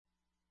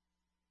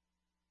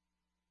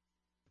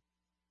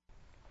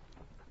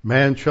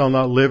Man shall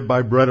not live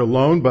by bread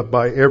alone, but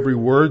by every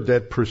word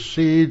that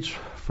proceeds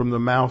from the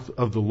mouth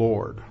of the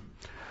Lord.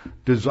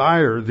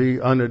 Desire the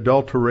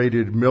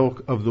unadulterated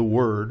milk of the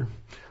word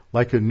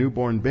like a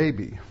newborn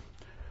baby,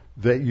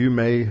 that you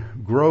may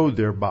grow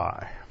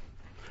thereby.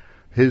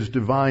 His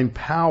divine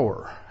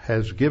power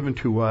has given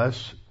to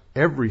us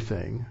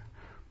everything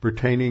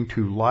pertaining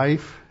to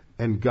life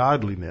and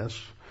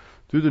godliness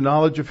through the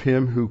knowledge of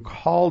him who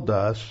called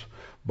us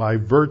by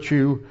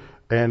virtue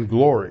and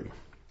glory,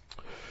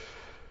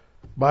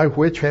 by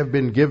which have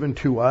been given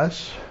to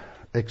us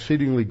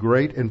exceedingly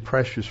great and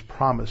precious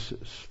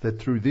promises, that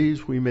through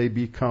these we may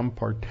become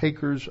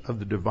partakers of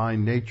the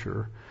divine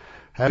nature,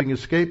 having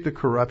escaped the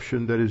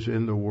corruption that is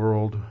in the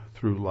world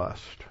through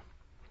lust.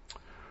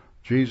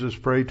 Jesus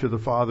prayed to the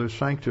Father,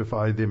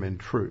 sanctify them in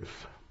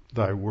truth.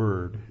 Thy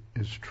word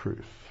is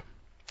truth.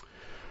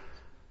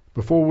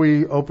 Before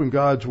we open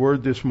God's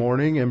Word this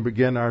morning and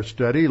begin our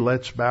study,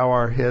 let's bow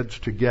our heads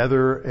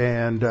together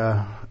and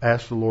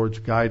ask the Lord's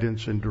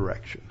guidance and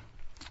direction.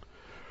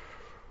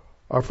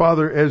 Our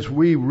Father, as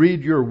we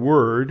read your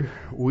Word,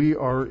 we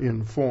are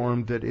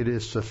informed that it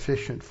is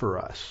sufficient for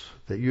us,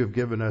 that you have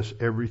given us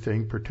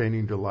everything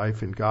pertaining to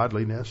life and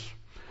godliness,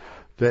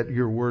 that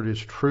your Word is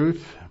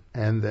truth,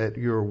 and that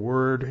your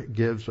Word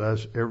gives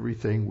us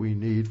everything we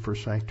need for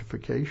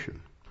sanctification,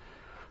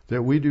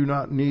 that we do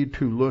not need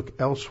to look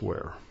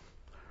elsewhere,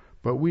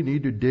 but we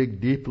need to dig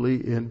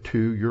deeply into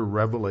your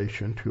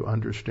revelation to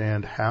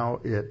understand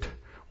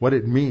what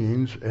it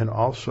means, and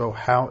also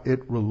how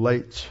it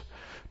relates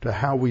to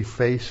how we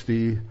face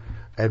the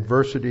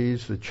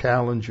adversities, the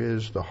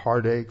challenges, the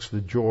heartaches,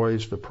 the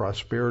joys, the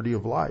prosperity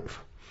of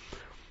life.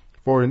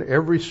 For in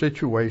every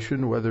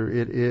situation, whether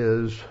it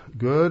is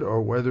good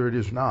or whether it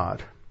is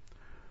not,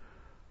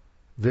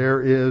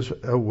 there is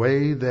a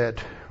way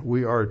that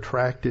we are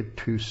attracted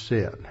to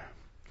sin.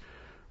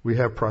 We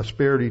have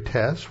prosperity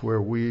tests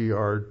where we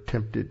are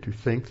tempted to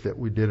think that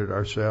we did it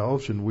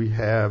ourselves, and we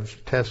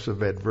have tests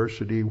of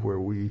adversity where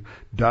we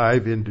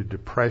dive into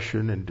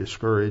depression and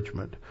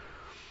discouragement.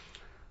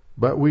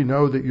 But we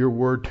know that your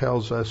word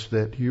tells us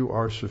that you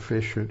are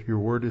sufficient, your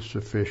word is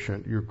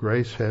sufficient, your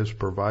grace has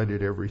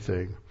provided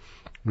everything.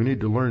 We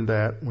need to learn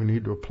that, we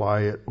need to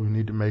apply it, we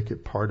need to make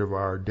it part of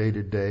our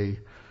day-to-day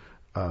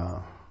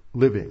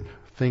living,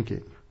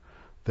 thinking,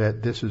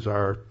 that this is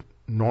our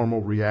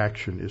normal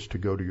reaction, is to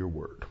go to your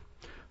word.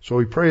 So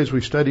we pray as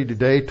we study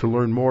today to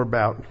learn more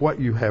about what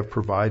you have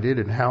provided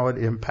and how it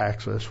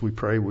impacts us. We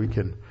pray we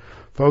can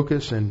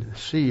focus and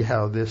see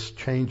how this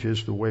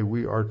changes the way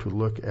we are to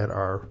look at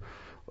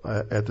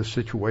at the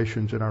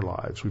situations in our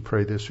lives. We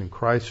pray this in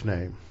Christ's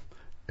name.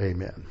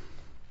 Amen.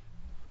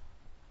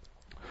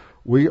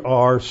 We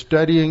are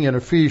studying in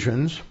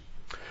Ephesians,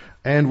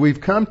 and we've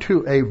come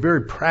to a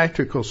very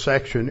practical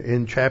section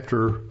in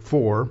chapter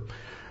 4,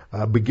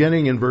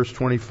 beginning in verse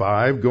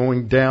 25,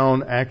 going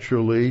down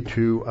actually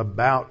to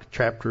about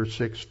chapter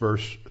 6,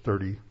 verse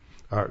 30,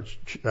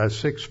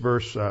 6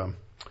 verse,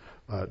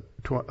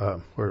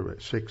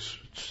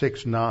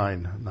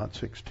 6:9, not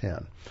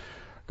 6:10.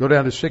 Go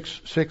down to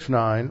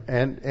 6:9,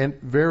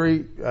 and very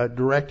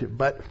directed.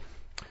 But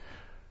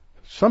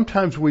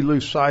sometimes we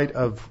lose sight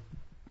of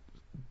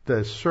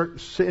the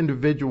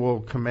individual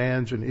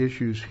commands and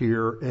issues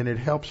here, and it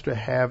helps to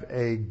have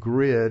a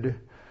grid,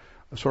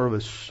 sort of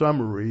a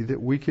summary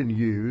that we can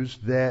use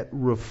that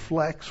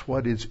reflects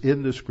what is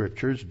in the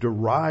Scriptures,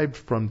 derived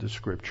from the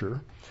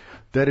Scripture,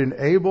 that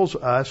enables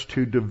us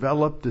to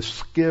develop the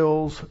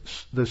skills,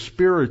 the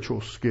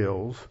spiritual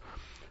skills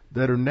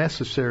that are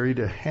necessary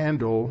to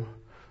handle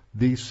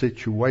these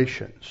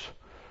situations.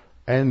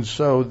 And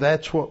so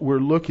that's what we're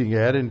looking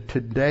at, and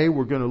today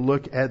we're going to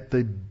look at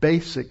the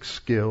basic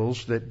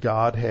skills that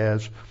God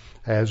has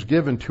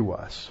given to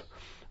us.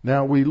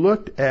 Now, we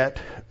looked at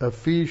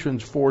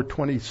Ephesians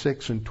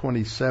 4:26 and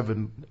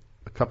 27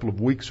 a couple of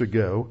weeks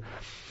ago,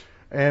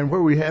 and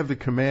where we have the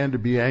command to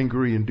be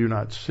angry and do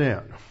not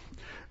sin.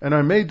 And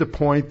I made the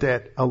point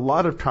that a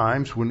lot of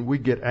times when we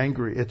get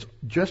angry, it's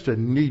just a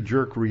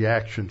knee-jerk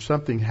reaction.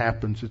 Something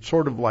happens. It's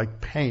sort of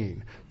like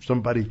pain.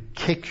 Somebody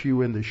kicks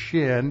you in the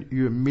shin,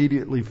 you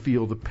immediately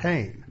feel the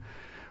pain.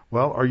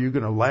 Well, are you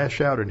going to lash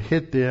out and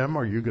hit them?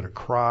 Are you going to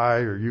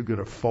cry? Are you going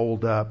to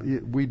fold up?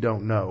 We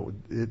don't know.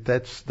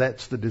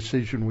 That's the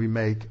decision we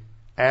make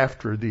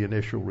after the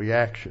initial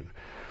reaction.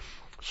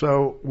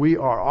 So we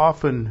are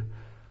often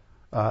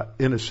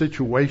in a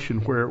situation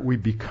where we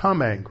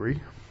become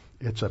angry.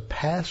 It's a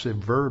passive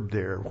verb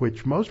there,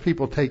 which most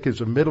people take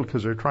as a middle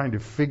because they're trying to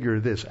figure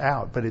this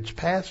out, but it's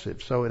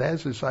passive. So it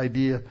has this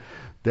idea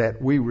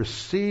that we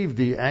receive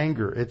the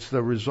anger. It's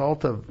the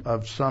result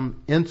of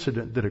some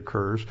incident that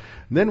occurs.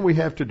 And then we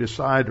have to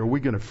decide, are we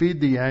going to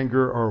feed the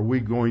anger, or are we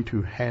going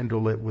to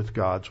handle it with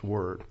God's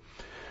Word?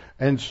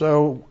 And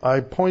so I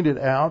pointed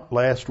out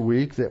last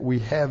week that we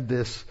have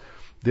this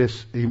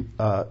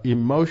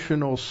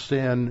emotional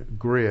sin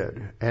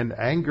grid, and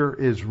anger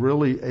is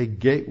really a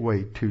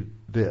gateway to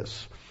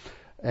this.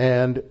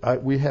 And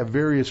we have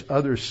various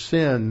other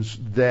sins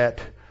that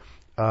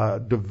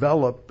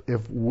develop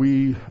if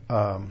we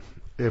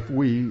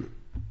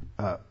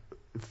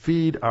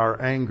feed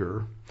our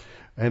anger,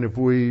 and if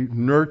we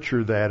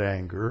nurture that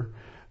anger,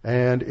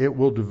 and it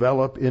will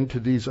develop into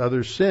these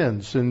other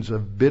sins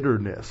of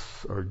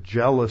bitterness or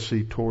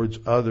jealousy towards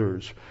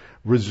others,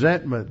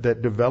 resentment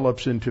that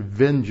develops into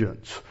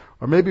vengeance,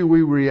 or maybe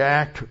we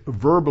react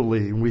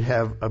verbally and we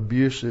have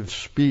abusive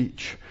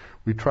speech.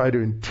 We try to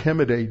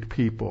intimidate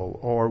people,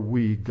 or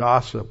we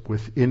gossip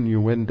with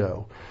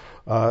innuendo.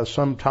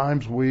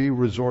 Sometimes we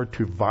resort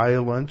to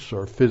violence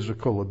or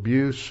physical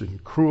abuse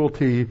and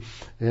cruelty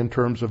in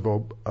terms of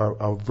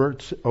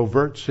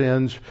overt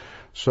sins,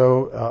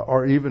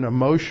 or even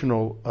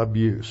emotional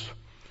abuse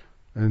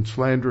and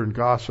slander and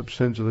gossip,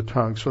 sins of the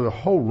tongue. So the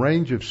whole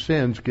range of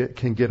sins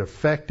can get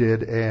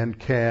affected and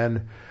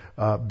can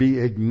be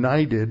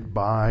ignited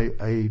by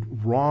a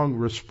wrong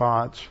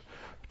response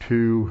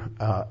to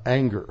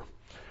anger.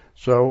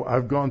 So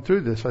I've gone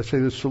through this. I say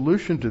the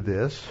solution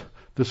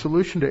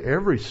to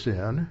every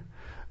sin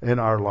in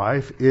our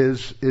life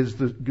is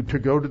to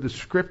go to the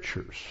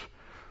Scriptures.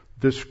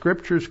 The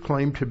Scriptures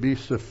claim to be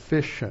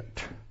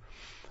sufficient.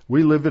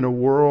 We live in a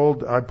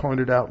world, I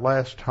pointed out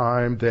last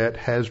time, that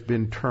has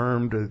been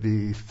termed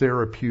the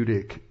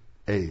therapeutic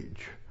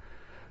age.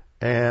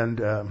 And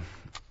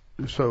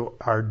so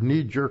our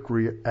knee-jerk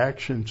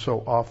reaction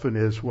so often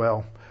is,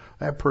 well,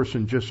 that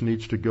person just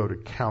needs to go to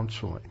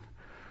counseling.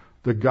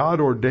 The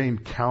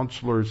God-ordained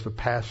counselor is the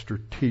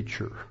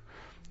pastor-teacher.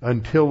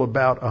 Until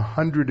about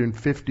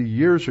 150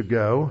 years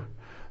ago,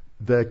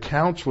 the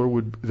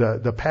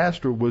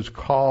pastor was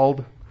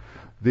called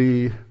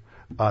the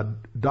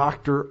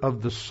doctor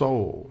of the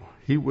soul.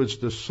 He was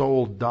the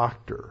soul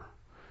doctor.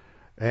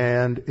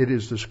 And it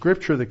is the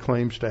Scripture that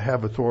claims to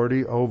have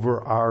authority over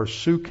our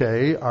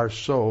psyche, our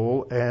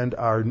soul, and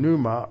our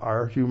pneuma,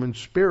 our human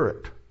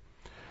spirit.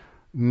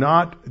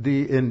 Not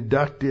the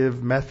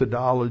inductive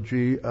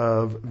methodology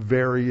of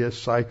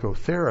various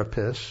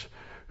psychotherapists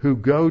who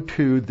go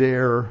to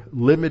their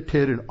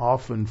limited and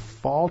often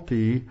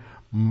faulty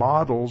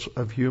models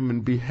of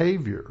human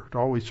behavior. It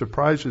always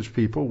surprises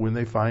people when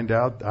they find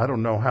out, I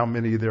don't know how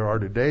many there are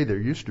today, there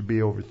used to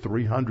be over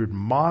 300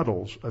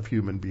 models of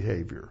human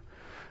behavior.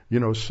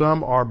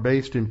 Some are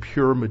based in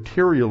pure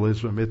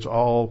materialism. It's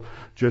all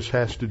just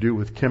has to do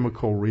with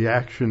chemical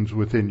reactions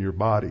within your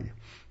body.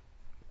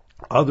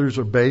 Others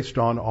are based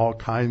on all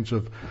kinds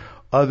of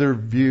other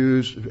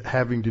views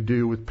having to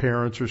do with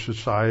parents or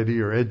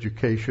society or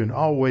education,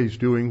 always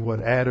doing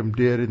what Adam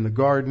did in the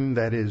garden,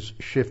 that is,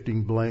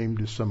 shifting blame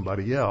to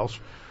somebody else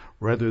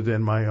rather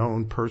than my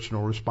own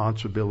personal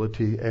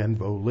responsibility and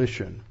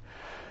volition.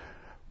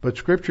 But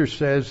Scripture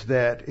says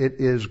that it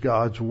is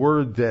God's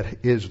Word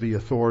that is the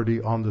authority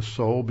on the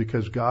soul,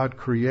 because God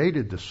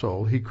created the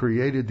soul. He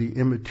created the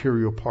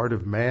immaterial part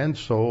of man,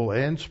 soul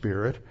and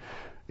spirit,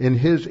 in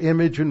His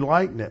image and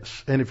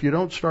likeness. And if you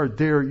don't start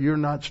there, you're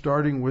not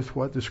starting with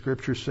what the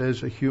Scripture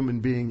says a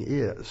human being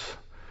is.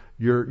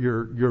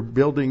 You're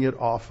building it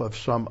off of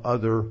some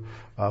other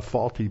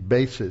faulty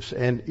basis.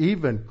 And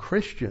even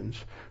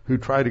Christians who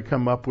try to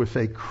come up with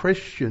a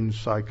Christian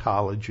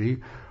psychology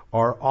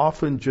are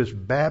often just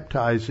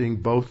baptizing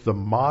both the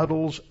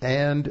models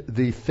and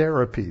the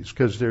therapies,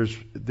 because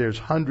there's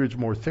hundreds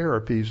more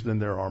therapies than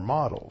there are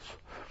models.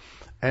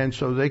 And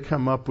so they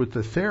come up with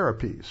the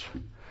therapies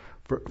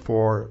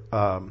for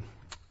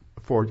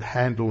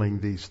handling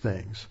these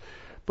things.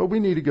 But we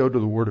need to go to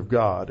the Word of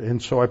God.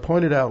 And so I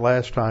pointed out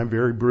last time,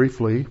 very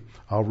briefly,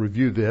 I'll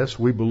review this.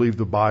 We believe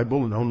the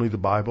Bible, and only the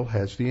Bible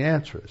has the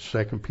answers.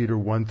 2 Peter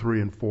 1,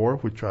 3, and 4,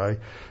 which I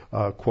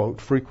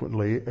quote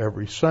frequently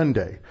every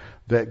Sunday,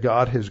 that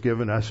God has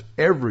given us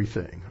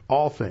everything,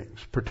 all things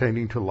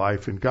pertaining to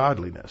life and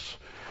godliness.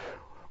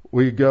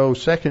 We go,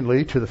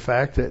 secondly, to the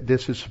fact that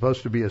this is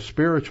supposed to be a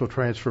spiritual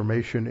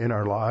transformation in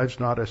our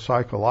lives, not a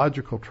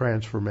psychological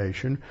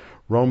transformation.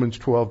 Romans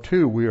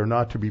 12:2, we are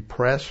not to be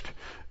pressed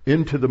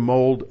into the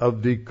mold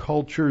of the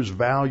culture's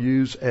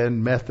values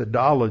and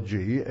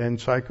methodology, and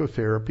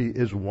psychotherapy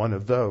is one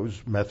of those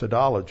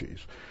methodologies.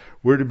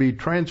 We're to be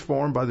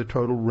transformed by the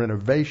total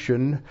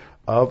renovation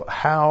of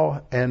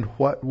how and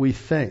what we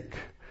think.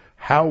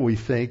 How we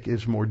think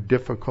is more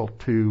difficult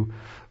to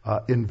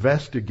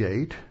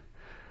investigate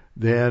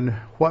than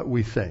what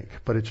we think.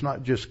 But it's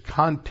not just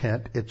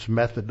content, it's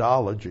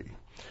methodology.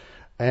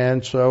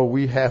 And so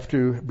we have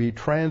to be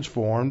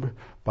transformed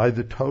by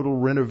the total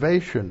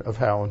renovation of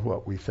how and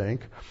what we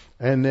think.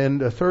 And then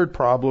the third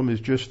problem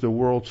is just the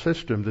world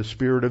system, the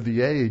spirit of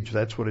the age.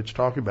 That's what it's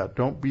talking about.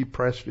 Don't be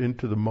pressed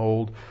into the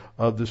mold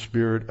of the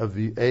spirit of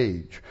the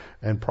age.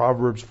 And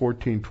Proverbs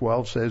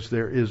 14:12 says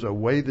there is a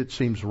way that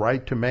seems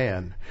right to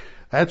man.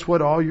 That's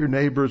what all your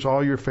neighbors,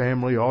 all your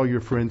family, all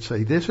your friends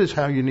say. This is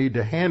how you need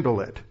to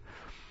handle it.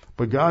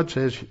 But God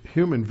says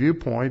human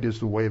viewpoint is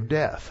the way of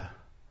death.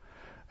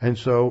 And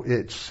so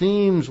it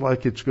seems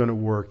like it's going to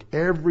work.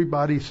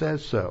 Everybody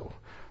says so.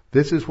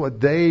 This is what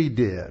they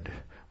did.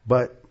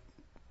 But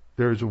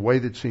there's a way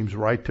that seems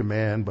right to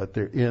man, but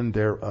the end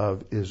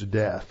thereof is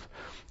death.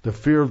 The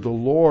fear of the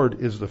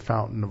Lord is the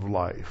fountain of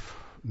life,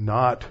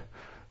 not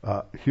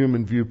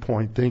human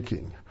viewpoint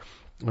thinking.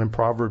 And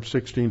Proverbs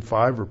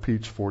 16:5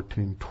 repeats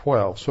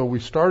 14:12. So we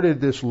started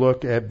this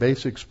look at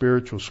basic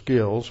spiritual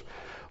skills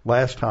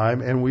last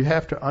time, and we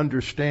have to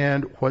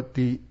understand what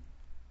the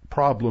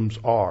problems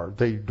are.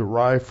 They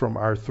derive from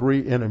our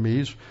three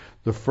enemies.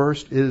 The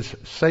first is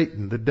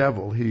Satan, the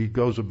devil. He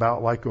goes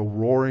about like a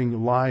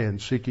roaring lion,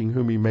 seeking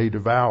whom he may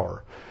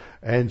devour.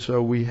 And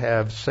so we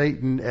have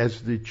Satan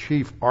as the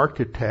chief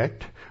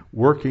architect,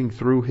 working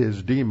through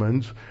his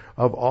demons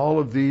of all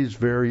of these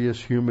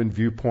various human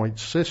viewpoint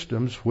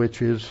systems,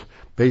 which is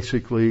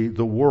basically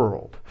the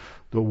world.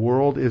 The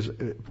world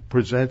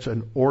presents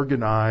an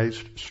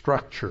organized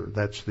structure.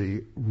 That's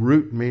the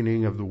root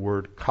meaning of the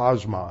word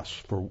cosmos,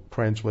 for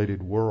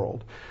translated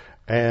world.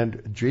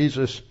 And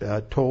Jesus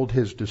told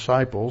his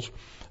disciples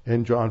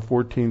in John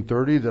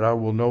 14:30 that I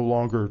will no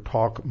longer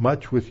talk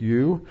much with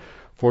you,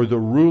 for the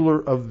ruler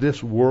of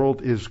this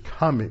world is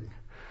coming.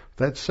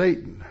 That's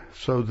Satan.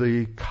 So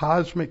the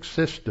cosmic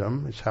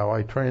system is how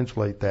I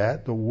translate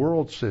that. The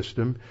world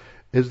system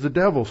is the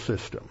devil's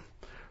system.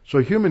 So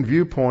human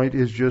viewpoint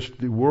is just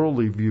the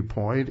worldly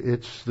viewpoint.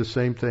 It's the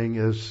same thing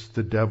as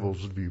the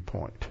devil's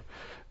viewpoint.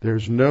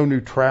 There's no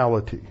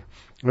neutrality.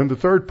 And the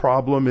third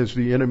problem is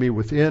the enemy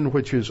within,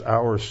 which is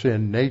our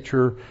sin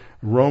nature.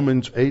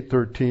 Romans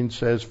 8:13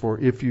 says, for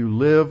if you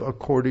live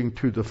according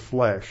to the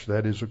flesh,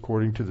 that is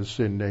according to the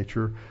sin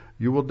nature,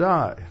 you will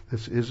die.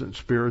 This isn't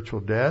spiritual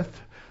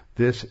death.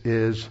 This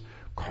is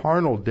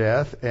carnal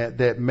death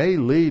that may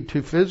lead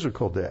to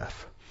physical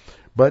death.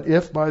 But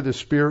if by the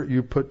Spirit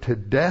you put to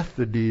death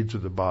the deeds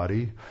of the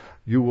body,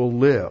 you will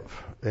live.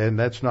 And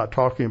that's not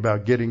talking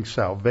about getting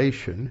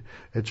salvation.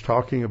 It's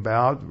talking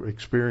about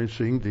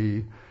experiencing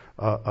the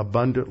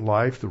abundant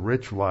life, the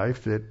rich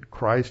life that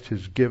Christ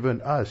has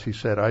given us. He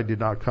said, I did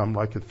not come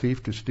like a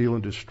thief to steal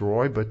and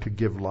destroy, but to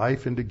give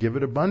life and to give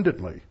it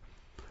abundantly.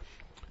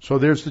 So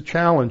there's the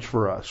challenge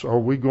for us. Are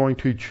we going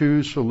to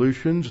choose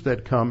solutions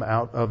that come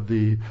out of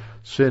the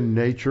sin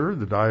nature,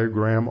 the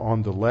diagram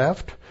on the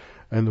left?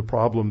 And the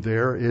problem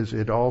there is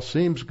it all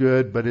seems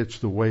good, but it's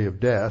the way of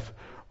death.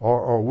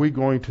 Or are we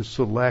going to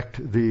select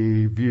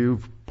the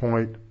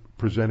viewpoint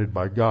presented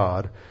by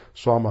God?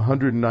 Psalm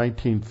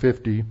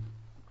 119:50.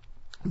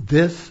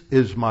 This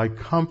is my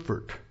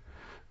comfort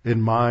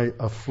in my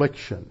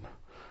affliction,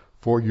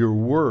 for your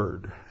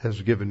word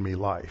has given me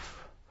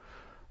life.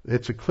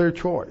 It's a clear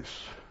choice,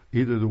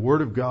 either the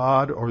word of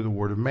God or the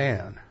word of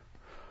man.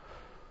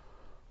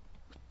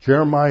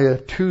 Jeremiah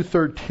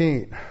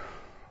 2:13.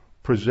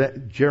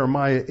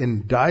 Jeremiah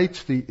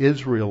indicts the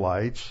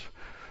Israelites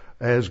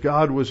as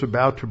God was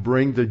about to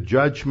bring the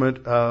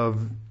judgment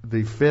of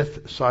the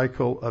fifth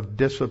cycle of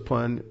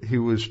discipline. He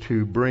was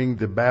to bring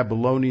the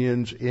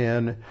Babylonians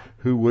in,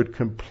 who would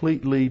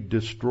completely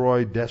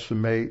destroy,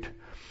 decimate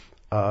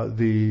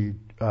the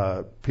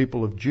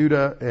people of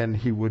Judah, and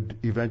he would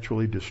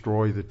eventually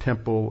destroy the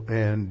temple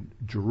and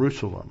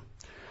Jerusalem.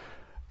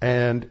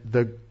 And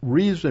the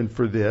reason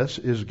for this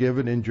is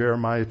given in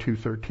Jeremiah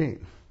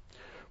 2:13.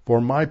 For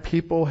my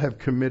people have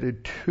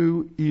committed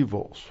two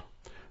evils.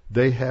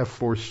 They have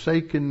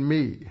forsaken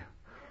me.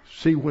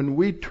 See, when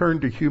we turn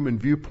to human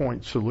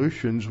viewpoint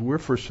solutions, we're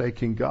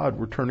forsaking God.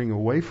 We're turning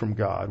away from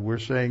God. We're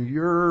saying,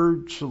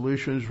 your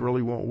solutions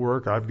really won't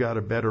work. I've got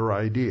a better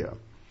idea.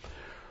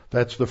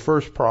 That's the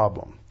first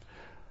problem.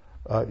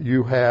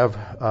 You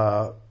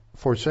have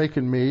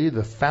forsaken me,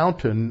 the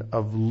fountain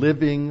of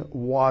living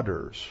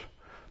waters.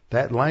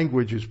 That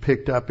language is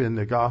picked up in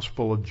the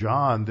Gospel of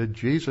John, that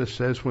Jesus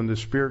says when the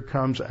Spirit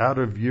comes out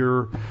of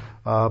your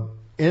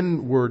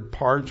inward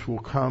parts will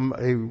come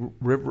a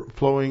river,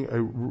 flowing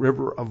a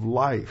river of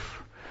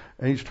life.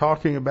 And he's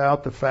talking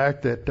about the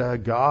fact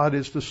that God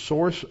is the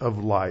source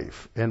of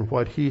life, and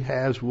what he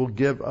has will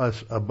give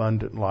us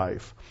abundant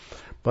life.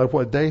 But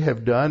what they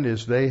have done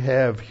is they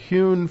have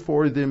hewn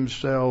for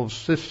themselves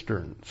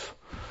cisterns,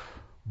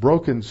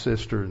 broken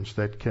cisterns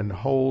that can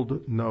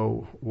hold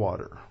no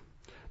water.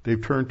 They've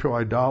turned to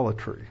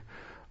idolatry.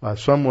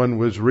 Someone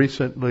was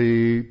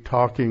recently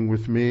talking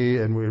with me,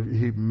 and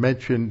he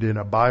mentioned in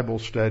a Bible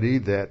study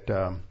that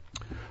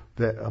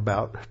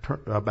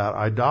about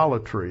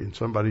idolatry. And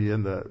somebody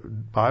in the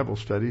Bible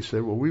study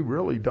said, "Well, we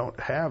really don't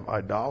have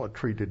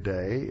idolatry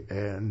today."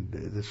 And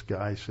this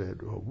guy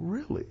said, "Oh,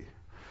 really?"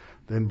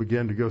 Then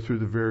began to go through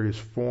the various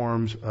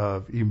forms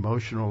of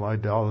emotional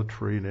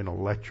idolatry and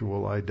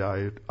intellectual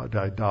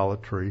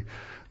idolatry.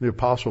 The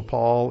Apostle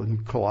Paul in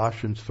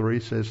Colossians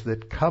 3 says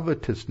that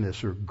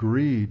covetousness or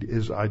greed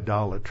is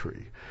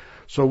idolatry.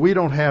 So we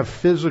don't have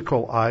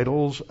physical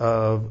idols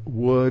of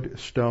wood,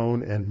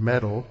 stone, and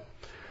metal.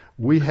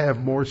 We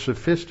have more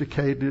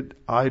sophisticated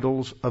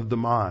idols of the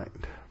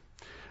mind.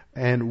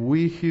 And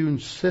we hewn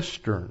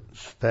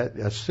cisterns. That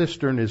a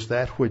cistern is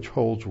that which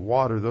holds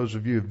water. Those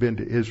of you who have been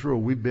to Israel,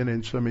 we've been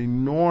in some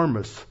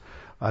enormous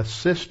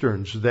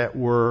cisterns that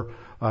were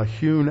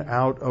hewn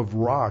out of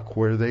rock,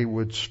 where they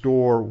would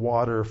store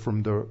water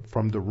from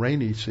the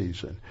rainy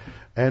season.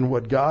 And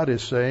what God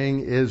is saying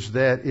is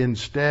that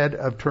instead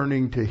of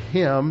turning to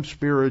Him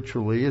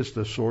spiritually as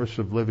the source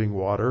of living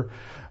water,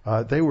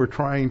 they were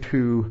trying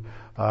to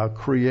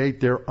create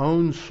their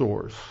own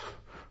source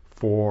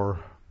for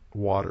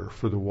water,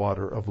 for the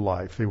water of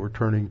life. They were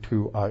turning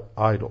to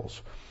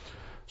idols.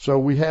 So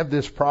we have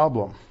this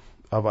problem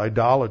of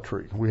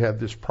idolatry. We have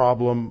this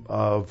problem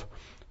of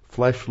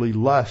fleshly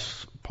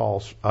lusts,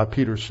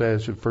 Peter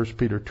says in 1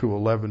 Peter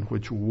 2:11,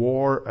 which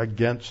war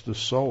against the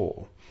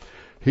soul.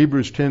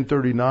 Hebrews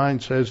 10:39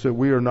 says that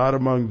we are not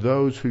among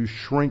those who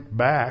shrink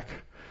back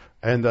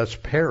and thus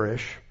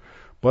perish,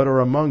 but are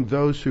among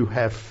those who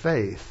have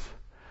faith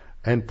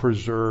and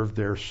preserve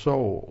their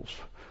souls.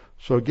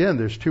 So again,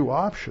 there's two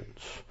options.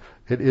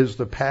 It is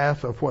the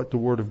path of what the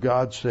Word of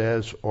God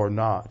says or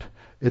not.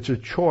 It's a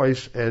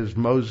choice, as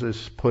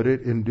Moses put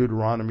it in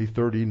Deuteronomy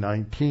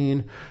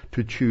 30:19,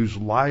 to choose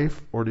life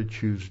or to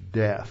choose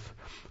death,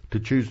 to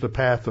choose the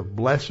path of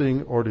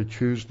blessing or to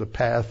choose the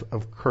path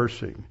of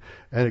cursing.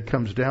 And it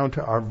comes down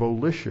to our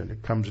volition.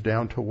 It comes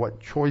down to what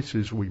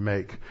choices we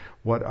make,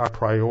 what our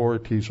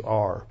priorities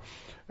are.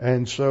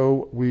 And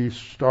so we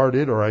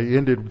started, or I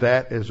ended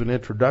that as an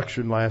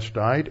introduction last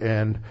time,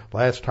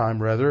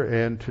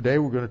 and today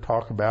we're going to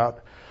talk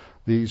about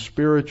the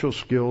spiritual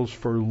skills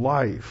for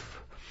life.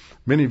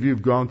 Many of you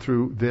have gone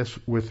through this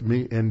with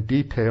me in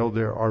detail.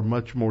 There are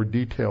much more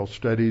detailed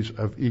studies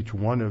of each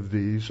one of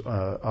these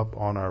up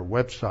on our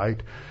website.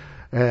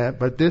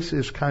 But this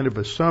is kind of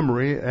a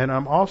summary, and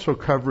I'm also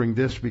covering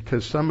this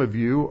because some of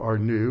you are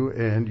new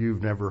and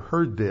you've never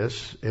heard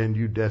this and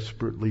you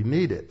desperately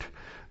need it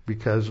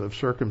because of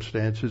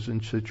circumstances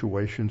and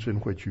situations in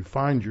which you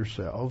find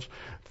yourselves.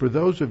 For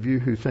those of you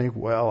who think,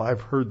 well,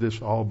 I've heard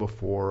this all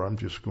before, I'm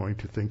just going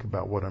to think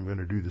about what I'm going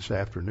to do this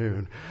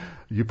afternoon,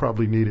 you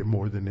probably need it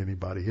more than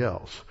anybody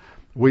else.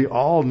 We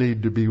all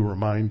need to be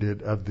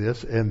reminded of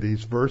this and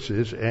these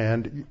verses.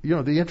 And,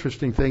 the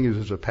interesting thing is,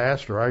 as a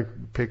pastor, I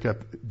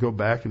go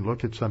back and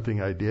look at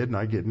something I did, and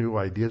I get new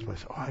ideas. I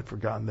say, I'd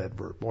forgotten that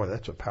verse. Boy,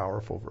 that's a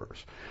powerful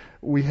verse.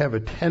 We have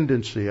a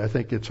tendency, I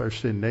think it's our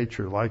sin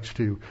nature, likes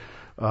to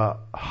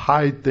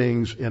hide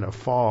things in a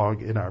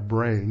fog in our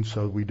brain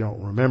so we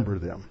don't remember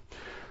them.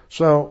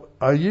 So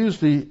I use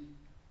the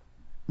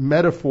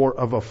metaphor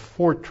of a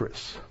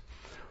fortress.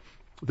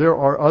 There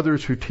are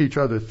others who teach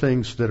other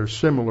things that are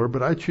similar,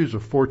 but I choose a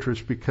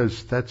fortress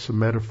because that's a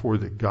metaphor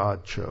that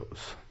God chose.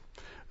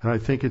 And I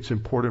think it's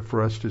important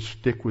for us to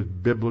stick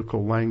with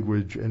biblical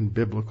language and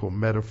biblical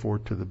metaphor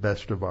to the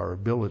best of our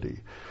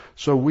ability.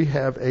 So we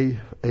have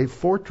a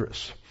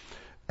fortress.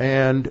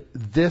 And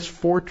this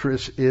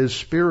fortress is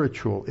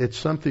spiritual. It's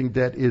something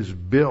that is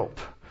built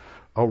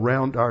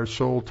around our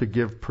soul to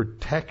give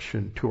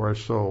protection to our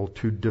soul,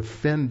 to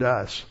defend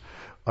us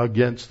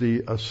against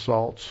the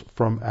assaults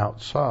from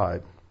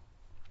outside.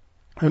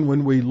 And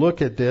when we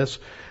look at this,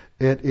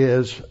 it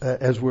is,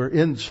 as we're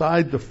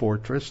inside the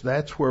fortress,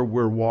 that's where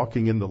we're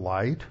walking in the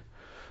light.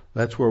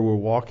 That's where we're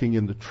walking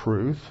in the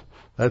truth.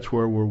 That's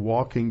where we're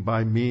walking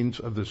by means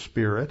of the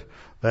Spirit.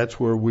 That's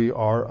where we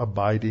are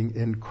abiding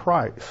in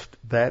Christ.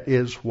 That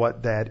is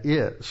what that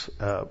is.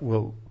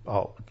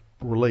 I'll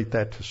relate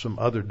that to some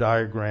other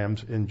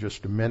diagrams in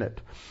just a minute.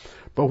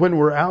 But when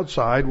we're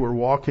outside, we're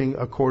walking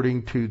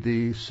according to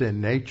the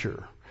sin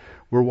nature.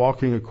 We're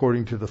walking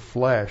according to the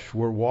flesh.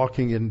 We're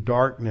walking in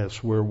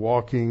darkness. We're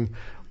walking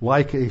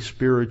like a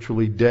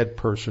spiritually dead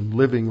person,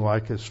 living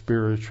like a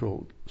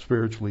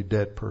spiritually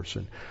dead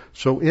person.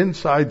 So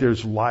inside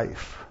there's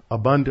life,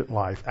 abundant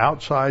life.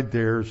 Outside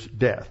there's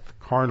death,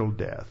 carnal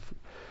death,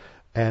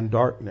 and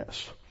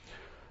darkness.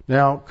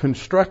 Now,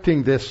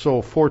 constructing this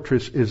soul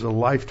fortress is a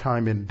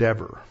lifetime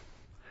endeavor.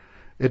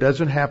 It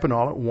doesn't happen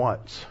all at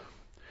once.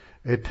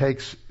 It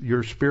takes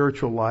your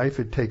spiritual life.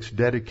 It takes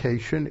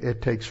dedication.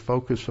 It takes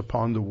focus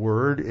upon the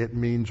Word. It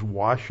means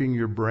washing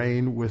your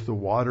brain with the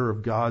water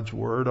of God's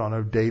Word on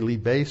a daily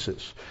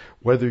basis.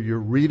 Whether you're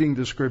reading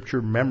the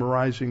Scripture,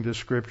 memorizing the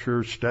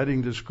Scripture,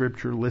 studying the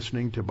Scripture,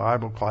 listening to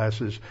Bible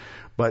classes.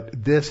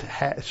 But this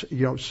has,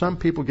 some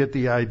people get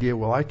the idea,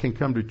 well, I can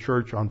come to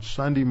church on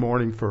Sunday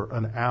morning for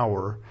an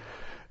hour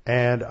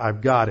and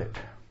I've got it.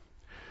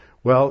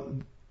 Well,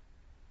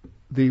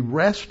 the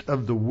rest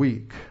of the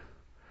week,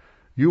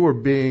 you are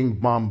being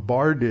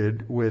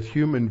bombarded with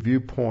human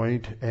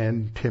viewpoint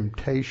and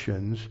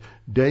temptations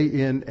day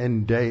in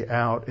and day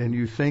out, and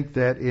you think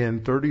that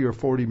in 30 or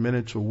 40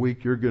 minutes a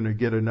week you're going to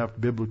get enough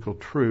biblical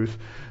truth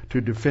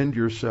to defend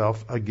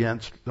yourself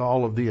against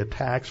all of the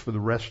attacks for the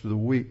rest of the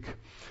week.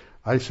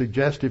 I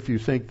suggest if you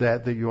think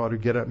that you ought to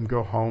get up and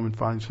go home and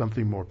find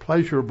something more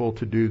pleasurable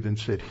to do than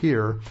sit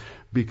here,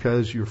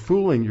 because you're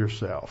fooling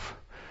yourself.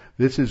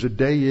 This is a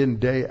day in,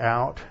 day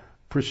out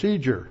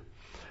procedure.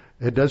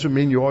 It doesn't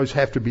mean you always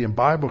have to be in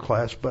Bible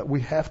class, but we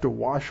have to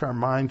wash our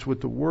minds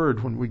with the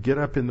Word. When we get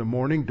up in the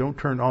morning, don't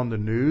turn on the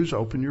news,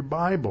 open your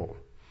Bible.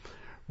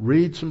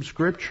 Read some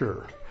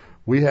Scripture.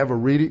 We have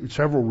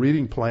several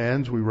reading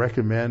plans we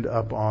recommend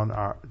up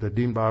on the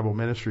Dean Bible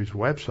Ministries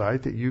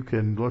website that you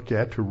can look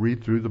at to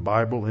read through the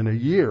Bible in a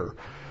year.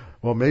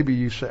 Well, maybe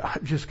you say,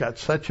 I've just got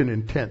such an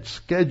intense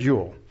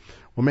schedule.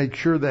 Well, make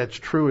sure that's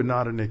true and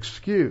not an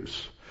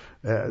excuse.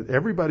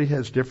 Everybody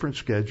has different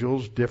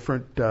schedules,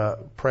 different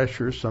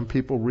pressures. Some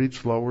people read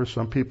slower,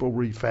 some people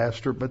read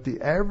faster, but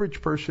the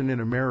average person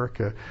in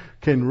America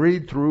can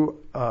read through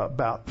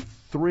about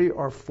 3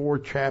 or 4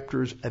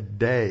 chapters a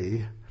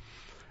day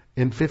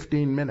in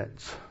 15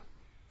 minutes.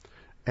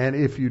 And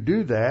if you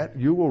do that,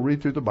 you will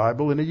read through the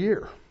Bible in a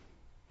year.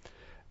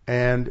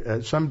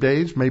 And some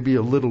days may be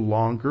a little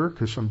longer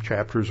because some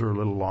chapters are a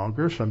little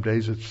longer. Some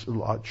days it's a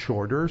lot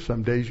shorter.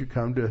 Some days you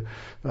come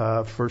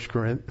to First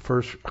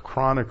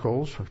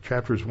Chronicles,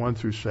 chapters 1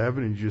 through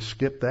 7, and you just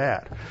skip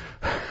that.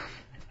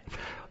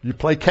 You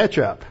play catch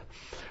up.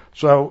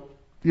 So,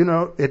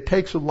 it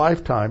takes a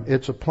lifetime.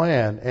 It's a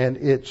plan, and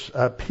it's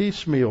a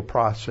piecemeal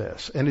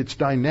process, and it's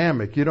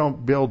dynamic. You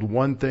don't build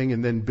one thing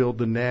and then build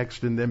the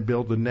next, and then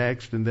build the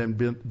next, and then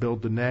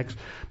build the next,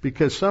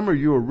 because some of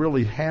you are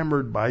really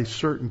hammered by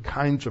certain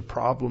kinds of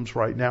problems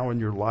right now in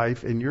your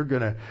life, and you're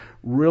going to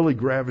really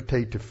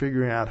gravitate to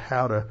figuring out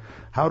how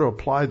to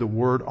apply the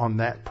Word on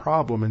that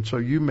problem, and so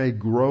you may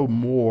grow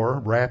more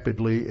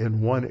rapidly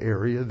in one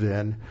area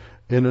than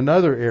in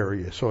another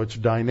area. So it's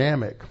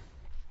dynamic.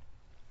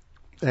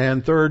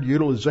 And third,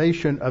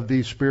 utilization of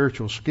these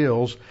spiritual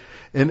skills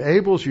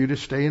enables you to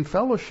stay in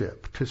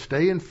fellowship, to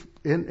stay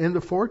in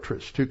the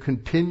fortress, to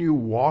continue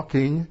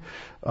walking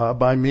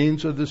by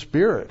means of the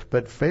Spirit.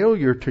 But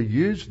failure to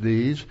use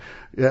these,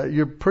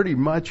 you're pretty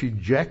much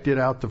ejected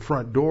out the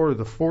front door of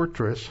the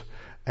fortress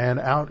and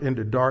out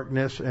into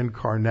darkness and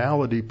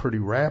carnality pretty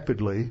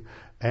rapidly.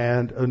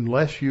 And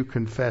unless you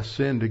confess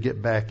sin to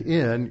get back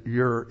in,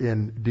 you're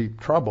in deep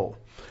trouble.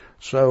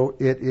 So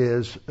it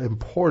is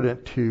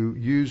important to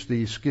use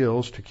these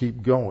skills to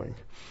keep going.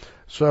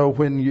 So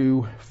when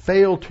you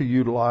fail to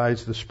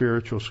utilize the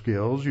spiritual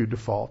skills, you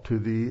default to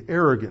the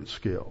arrogant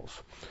skills.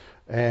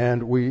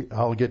 And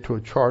I'll get to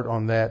a chart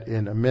on that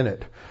in a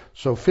minute.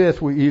 So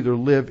fifth, we either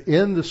live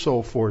in the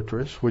soul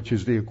fortress, which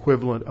is the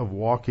equivalent of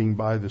walking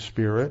by the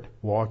Spirit,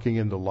 walking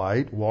in the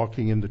light,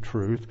 walking in the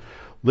truth,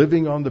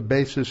 living on the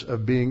basis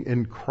of being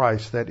in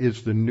Christ. That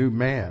is the new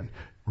man.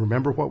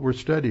 Remember what we're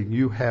studying.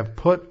 You have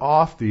put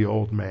off the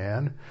old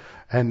man,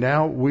 and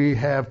now we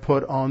have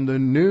put on the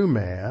new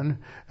man,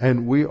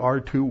 and we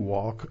are to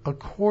walk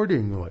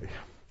accordingly.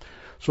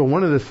 So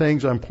one of the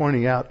things I'm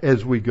pointing out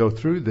as we go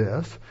through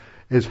this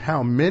is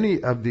how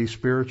many of these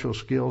spiritual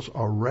skills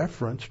are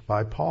referenced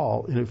by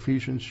Paul in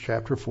Ephesians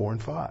chapter 4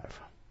 and 5.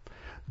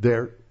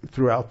 They're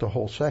throughout the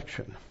whole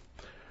section.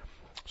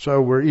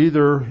 So we're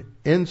either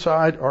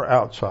inside or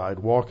outside,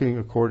 walking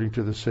according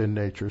to the sin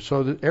nature.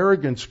 So the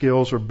arrogant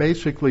skills are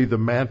basically the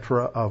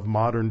mantra of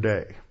modern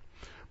day.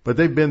 But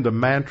they've been the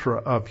mantra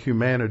of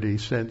humanity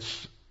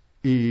since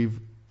Eve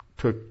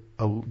took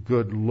a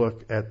good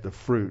look at the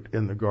fruit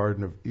in the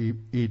Garden of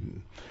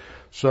Eden.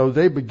 So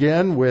they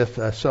begin with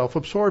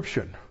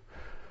self-absorption.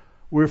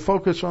 We're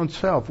focused on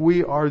self.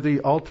 We are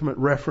the ultimate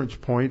reference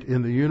point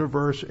in the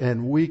universe,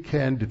 and we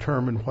can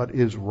determine what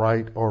is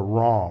right or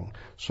wrong.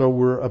 So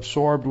we're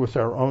absorbed with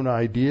our own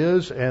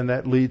ideas, and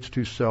that leads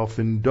to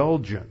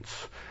self-indulgence.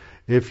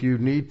 If you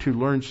need to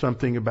learn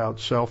something about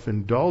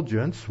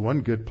self-indulgence,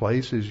 one good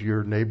place is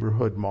your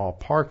neighborhood mall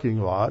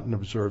parking lot and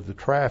observe the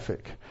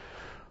traffic.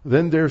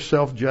 Then there's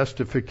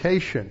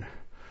self-justification.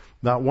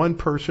 Not one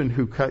person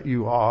who cut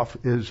you off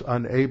is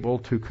unable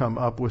to come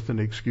up with an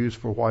excuse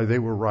for why they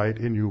were right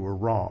and you were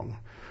wrong.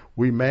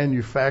 We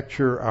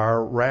manufacture our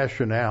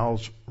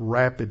rationales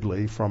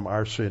rapidly from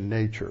our sin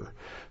nature.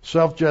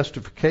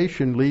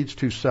 Self-justification leads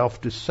to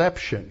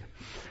self-deception.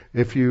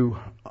 If you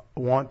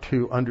want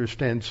to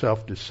understand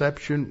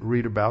self-deception,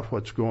 read about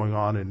what's going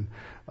on in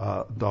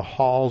the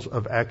halls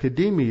of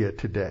academia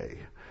today.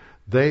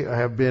 They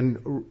have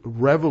been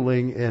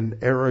reveling in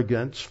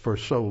arrogance for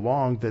so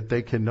long that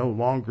they can no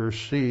longer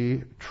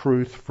see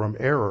truth from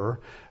error,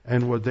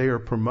 and what they are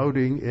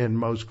promoting in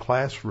most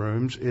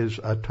classrooms is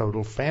a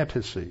total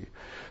fantasy.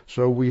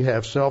 So we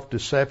have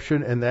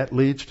self-deception, and that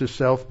leads to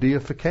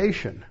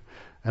self-deification.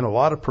 And a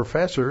lot of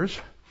professors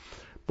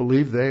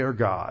believe they are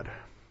God,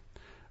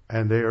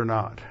 and they are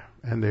not,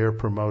 and they are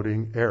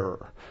promoting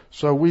error.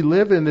 So we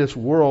live in this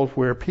world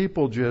where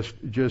people just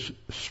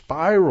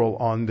spiral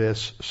on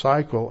this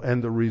cycle,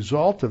 and the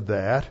result of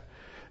that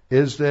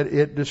is that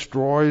it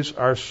destroys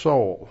our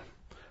soul.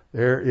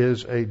 There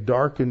is a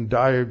darkened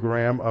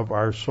diagram of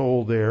our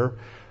soul there,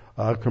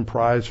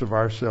 comprised of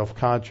our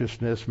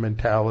self-consciousness,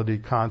 mentality,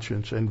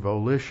 conscience, and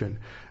volition.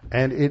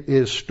 And it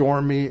is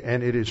stormy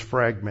and it is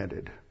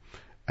fragmented.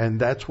 And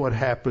that's what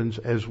happens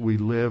as we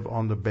live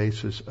on the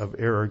basis of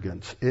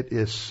arrogance. It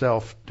is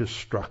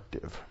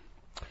self-destructive.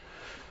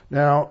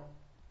 Now,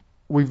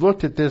 we've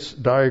looked at this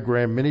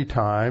diagram many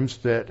times,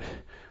 that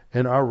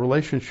in our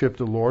relationship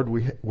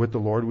with the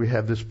Lord, we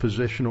have this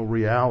positional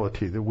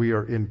reality that we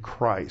are in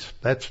Christ.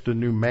 That's the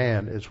new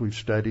man, as we've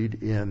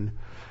studied in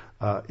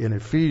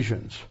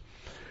Ephesians.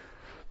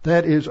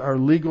 That is our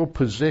legal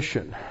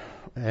position.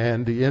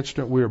 And the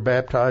instant we are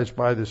baptized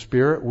by the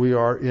Spirit, we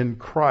are in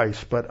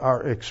Christ. But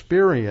our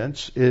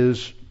experience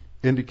is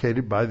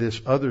indicated by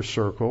this other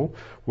circle,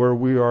 where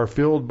we are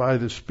filled by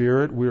the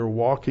Spirit, we are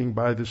walking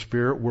by the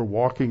Spirit, we're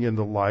walking in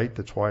the light.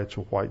 That's why it's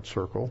a white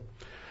circle.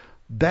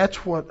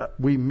 That's what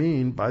we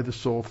mean by the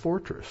soul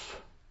fortress.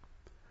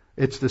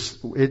 It's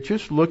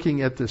just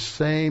looking at the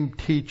same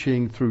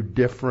teaching through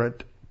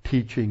different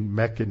teaching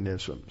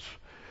mechanisms.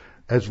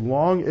 As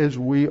long as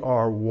we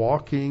are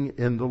walking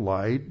in the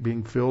light,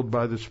 being filled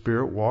by the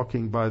Spirit,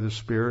 walking by the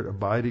Spirit,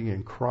 abiding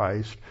in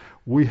Christ,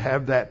 we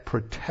have that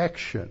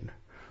protection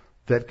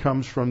that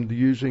comes from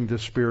using the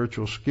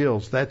spiritual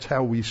skills. That's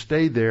how we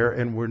stay there,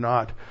 and we're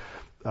not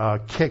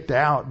kicked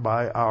out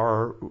by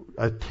our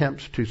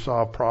attempts to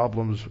solve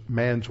problems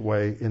man's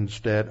way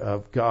instead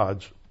of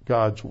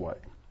God's way.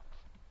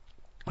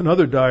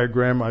 Another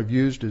diagram I've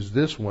used is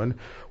this one,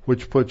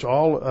 which puts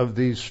all of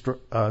these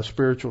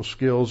spiritual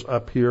skills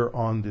up here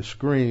on the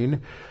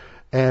screen.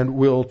 And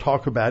we'll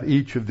talk about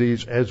each of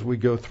these as we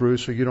go through,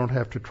 so you don't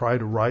have to try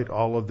to write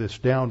all of this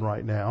down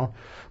right now.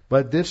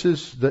 But this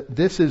is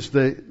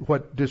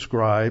what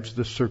describes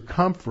the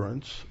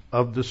circumference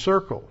of the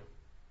circle.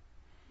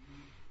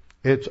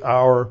 It's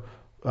our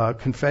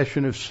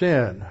confession of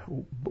sin,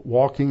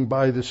 walking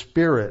by the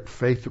Spirit,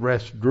 faith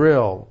rest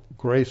drill,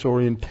 grace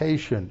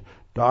orientation,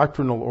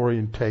 doctrinal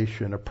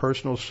orientation, a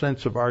personal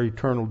sense of our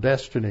eternal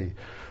destiny,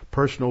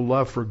 personal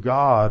love for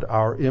God,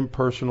 our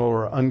impersonal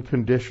or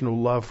unconditional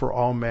love for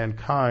all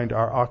mankind,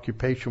 our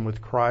occupation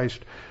with Christ,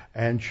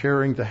 and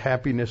sharing the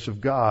happiness of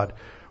God.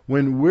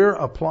 When we're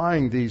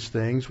applying these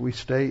things, we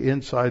stay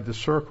inside the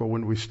circle.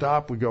 When we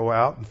stop, we go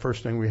out, and the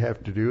first thing we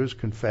have to do is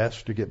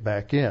confess to get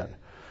back in.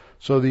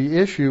 So the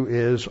issue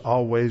is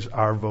always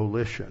our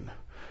volition.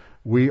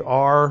 We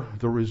are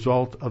the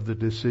result of the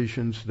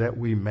decisions that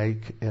we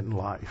make in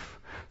life.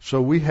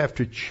 So we have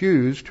to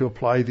choose to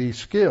apply these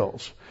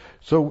skills.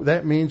 So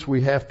that means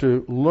we have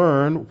to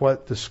learn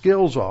what the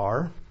skills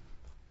are,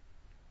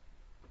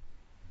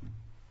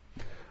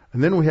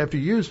 and then we have to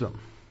use them.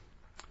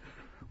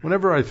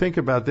 Whenever I think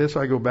about this,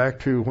 I go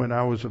back to when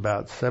I was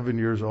about 7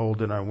 years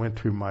old and I went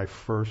to my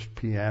first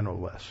piano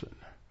lesson.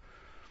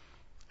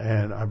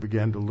 And I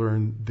began to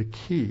learn the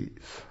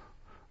keys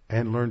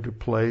and learn to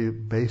play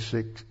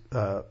basic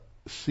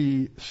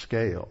C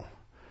scale.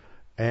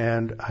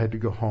 And I had to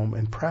go home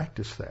and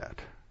practice that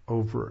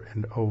over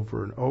and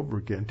over and over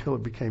again until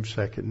it became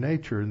second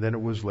nature. And then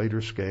it was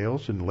later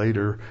scales and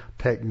later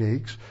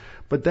techniques.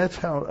 But that's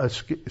how a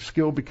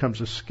skill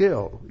becomes a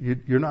skill.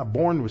 You're not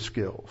born with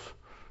skills.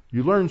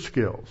 You learn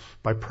skills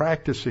by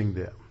practicing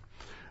them.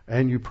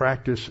 And you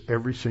practice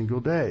every single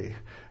day.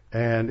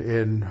 And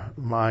in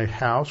my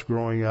house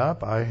growing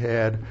up, I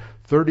had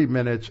 30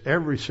 minutes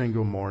every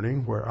single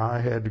morning where I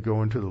had to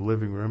go into the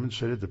living room and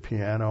sit at the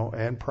piano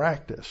and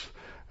practice.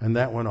 And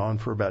that went on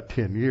for about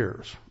 10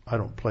 years. I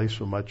don't play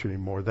so much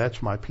anymore.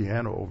 That's my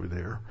piano over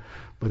there.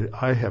 But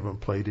I haven't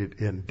played it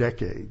in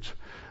decades.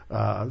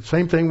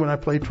 Same thing when I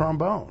played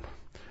trombone.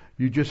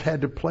 You just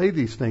had to play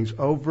these things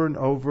over and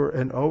over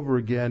and over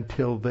again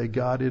till they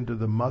got into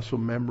the muscle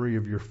memory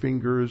of your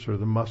fingers or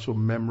the muscle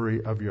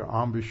memory of your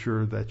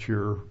embouchure, that's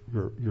your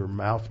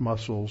mouth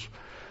muscles.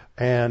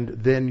 And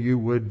then you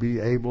would be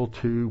able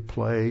to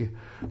play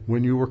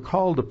when you were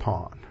called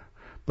upon.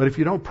 But if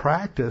you don't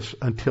practice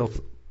until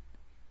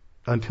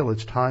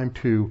it's time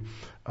to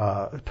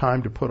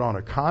put on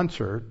a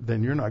concert,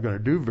 then you're not going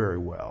to do very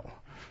well.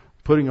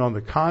 Putting on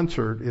the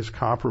concert is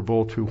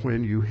comparable to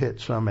when you hit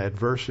some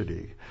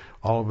adversity.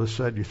 All of a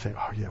sudden you think,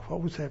 oh yeah,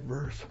 what was that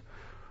verse?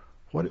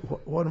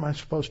 What am I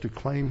supposed to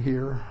claim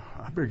here?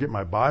 I better get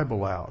my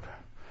Bible out.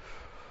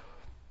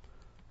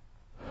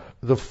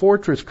 The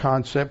fortress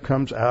concept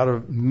comes out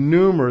of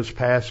numerous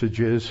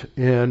passages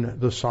in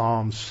the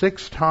Psalms.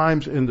 6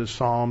 times in the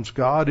Psalms,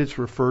 God is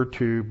referred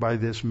to by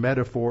this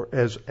metaphor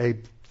as a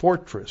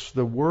fortress.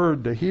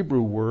 The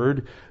Hebrew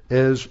word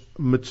is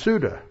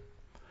Matsuda.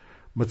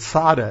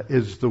 Matsada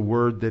is the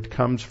word that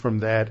comes from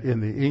that in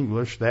the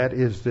English. That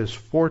is this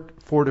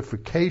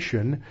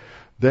fortification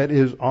that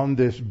is on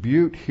this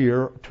butte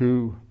here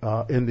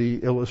in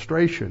the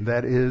illustration.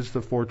 That is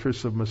the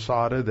fortress of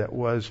Masada that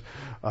was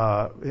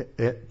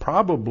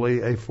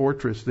probably a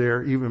fortress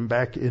there even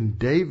back in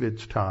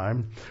David's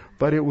time,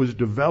 but it was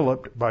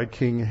developed by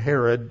King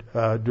Herod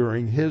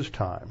during his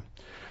time.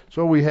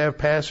 So we have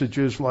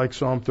passages like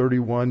Psalm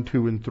 31,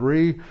 2 and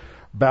 3,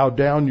 bow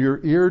down your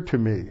ear to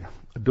me.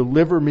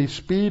 Deliver me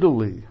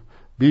speedily.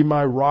 Be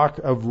my rock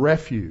of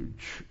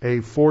refuge,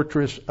 a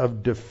fortress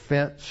of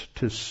defense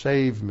to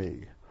save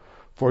me.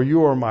 For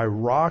you are my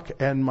rock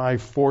and my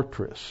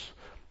fortress.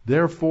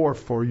 Therefore,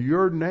 for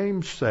your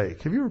name's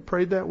sake. Have you ever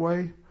prayed that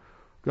way?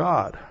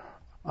 God,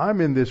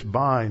 I'm in this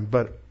bind,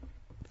 but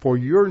for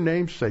your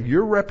name's sake,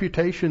 your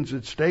reputation's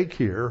at stake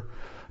here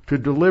to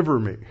deliver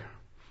me.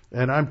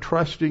 And I'm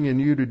trusting in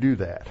you to do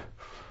that.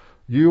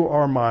 You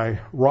are my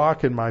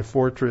rock and my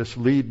fortress.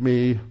 Lead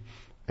me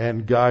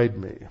and guide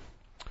me.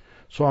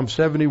 Psalm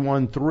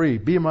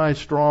 71:3, be my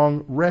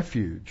strong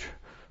refuge,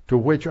 to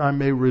which I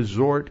may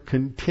resort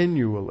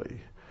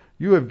continually.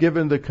 You have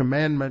given the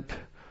commandment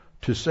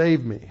to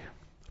save me,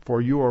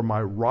 for you are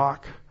my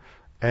rock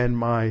and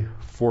my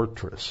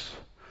fortress.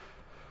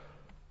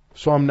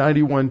 Psalm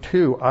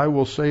 91:2, I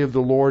will say of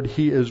the Lord,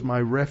 He is my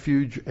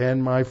refuge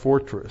and my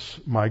fortress.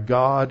 My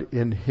God,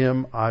 in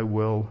Him I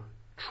will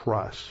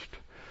trust.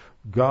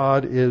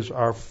 God is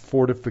our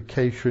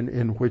fortification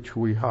in which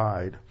we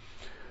hide.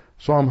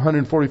 Psalm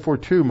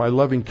 144:2, my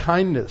loving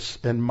kindness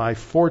and my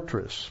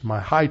fortress, my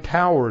high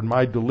tower and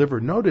my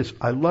deliverer. Notice,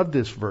 I love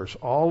this verse,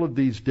 all of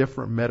these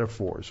different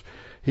metaphors.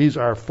 He's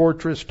our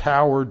fortress,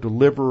 tower,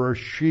 deliverer,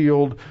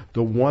 shield,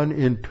 the one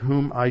in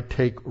whom I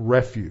take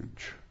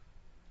refuge.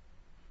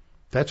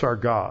 That's our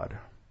God.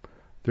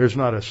 There's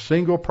not a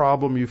single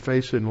problem you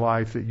face in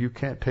life that you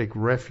can't take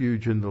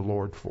refuge in the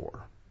Lord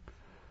for.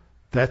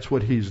 That's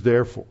what He's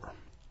there for.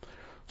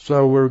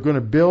 So we're going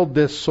to build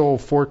this soul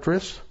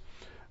fortress,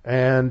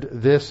 and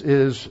this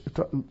is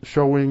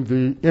showing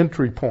the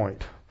entry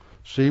point.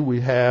 See,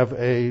 we have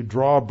a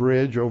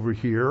drawbridge over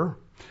here,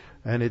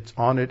 and it's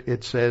on it,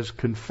 it says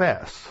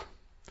confess.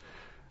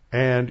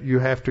 And you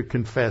have to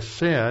confess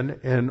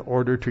sin in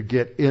order to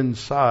get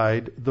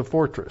inside the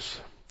fortress.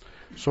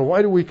 So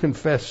why do we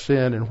confess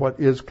sin, and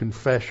what is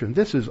confession?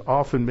 This is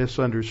often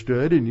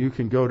misunderstood, and you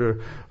can go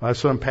to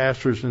some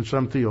pastors and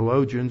some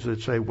theologians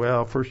that say,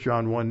 well, 1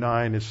 John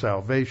 1:9 is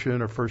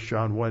salvation, or 1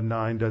 John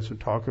 1:9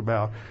 doesn't talk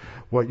about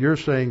what you're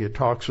saying it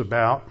talks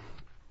about.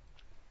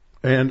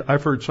 And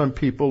I've heard some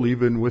people,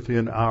 even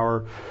within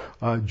our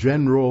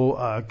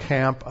general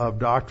camp of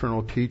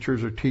doctrinal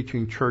teachers or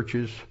teaching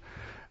churches,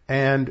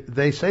 and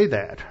they say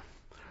that.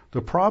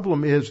 The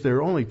problem is there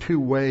are only two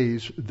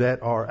ways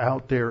that are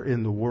out there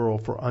in the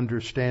world for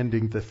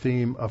understanding the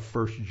theme of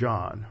 1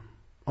 John.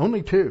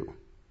 Only two.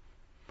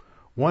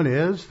 One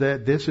is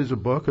that this is a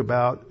book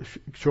about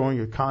showing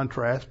a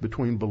contrast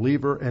between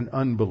believer and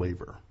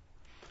unbeliever.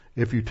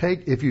 If you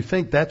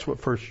think that's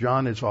what 1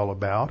 John is all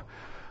about,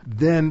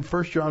 then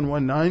 1 John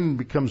 1:9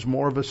 becomes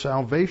more of a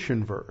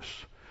salvation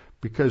verse,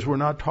 because we're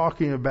not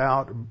talking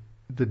about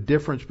the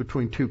difference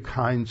between two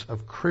kinds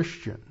of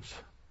Christians.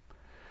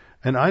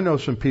 And I know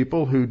some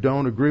people who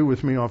don't agree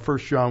with me on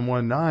 1 John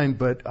 1:9,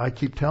 but I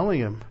keep telling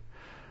them,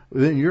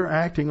 then you're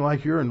acting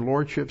like you're in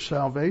lordship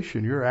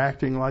salvation. You're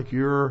acting like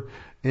you're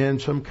in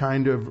some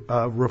kind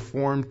of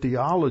reformed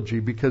theology,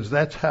 because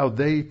that's how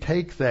they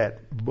take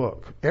that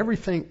book.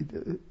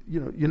 Everything,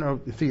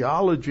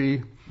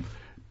 theology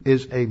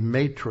is a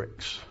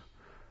matrix,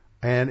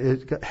 and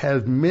it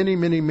has many,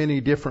 many,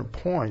 many different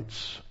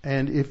points.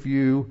 And if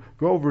you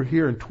go over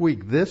here and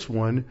tweak this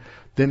one,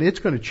 then it's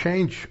going to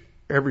change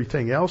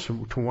everything else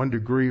to one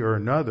degree or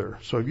another.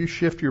 So if you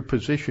shift your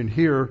position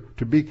here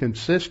to be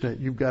consistent,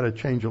 you've got to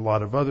change a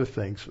lot of other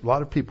things. A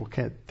lot of people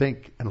can't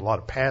think, and a lot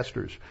of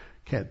pastors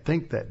can't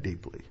think that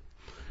deeply.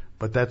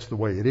 But that's the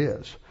way it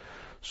is.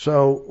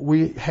 So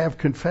we have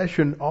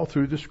confession all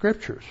through the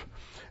Scriptures.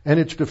 And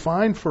it's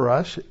defined for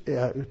us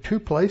two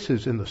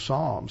places in the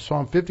Psalms.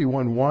 Psalm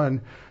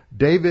 51:1,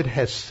 David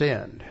has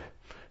sinned.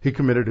 He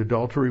committed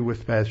adultery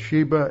with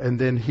Bathsheba, and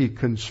then he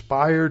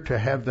conspired to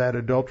have that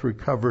adultery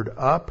covered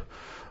up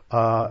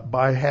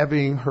by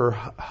having her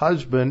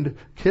husband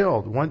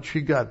killed. Once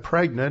she got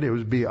pregnant, it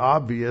would be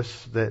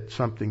obvious that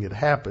something had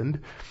happened,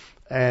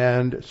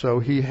 and so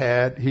he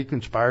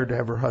conspired to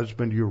have her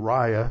husband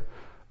Uriah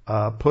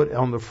put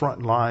on the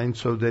front line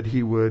so that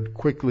he would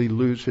quickly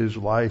lose his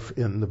life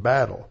in the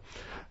battle.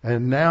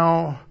 And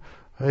now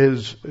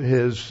his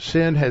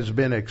sin has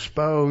been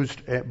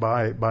exposed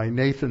by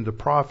Nathan the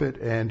prophet,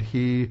 and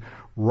he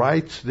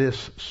writes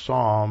this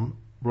psalm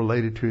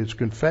related to his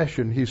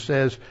confession. He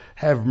says,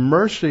 have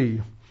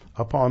mercy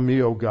upon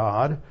me, O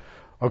God,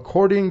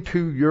 according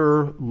to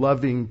your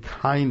loving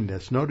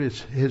kindness.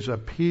 Notice his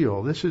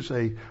appeal. This is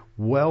a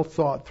well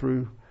thought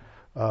through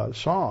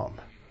psalm.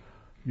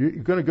 You're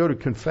going to go to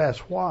confess.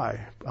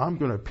 Why? I'm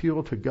going to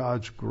appeal to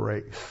God's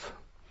grace.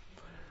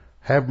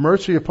 Have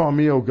mercy upon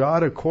me, O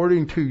God,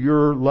 according to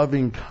your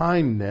loving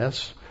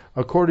kindness,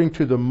 according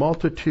to the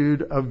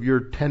multitude of your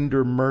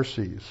tender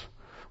mercies.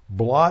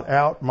 Blot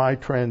out my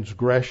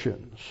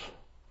transgressions.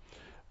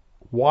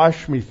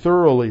 Wash me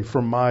thoroughly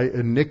from my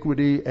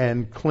iniquity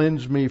and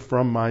cleanse me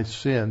from my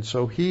sin.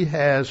 So he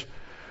has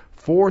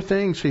 4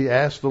 things he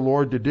asked the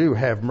Lord to do.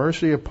 Have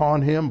mercy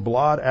upon him,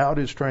 blot out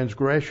his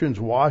transgressions,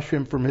 wash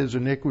him from his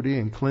iniquity,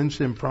 and cleanse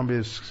him from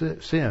his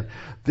sin.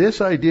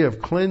 This idea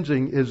of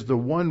cleansing is the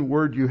one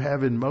word you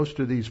have in most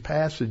of these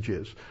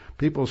passages.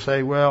 People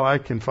say, well, I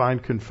can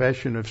find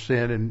confession of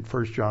sin in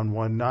 1 John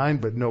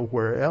 1:9, but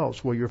nowhere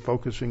else. Well, you're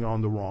focusing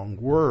on the wrong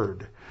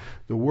word.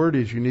 The word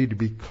is you need to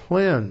be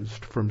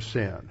cleansed from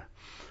sin.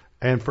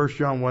 And 1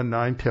 John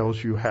 1:9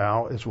 tells you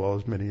how, as well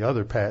as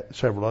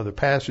several other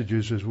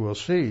passages, as we'll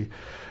see.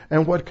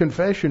 And what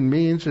confession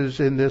means is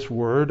in this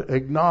word,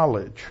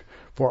 acknowledge.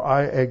 For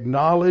I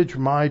acknowledge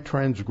my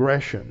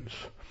transgressions,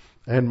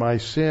 and my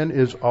sin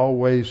is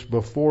always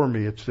before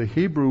me. It's the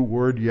Hebrew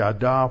word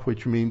yada,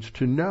 which means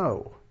to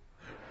know.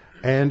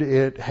 And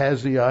it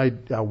has a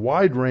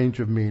wide range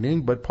of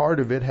meaning, but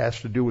part of it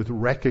has to do with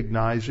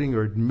recognizing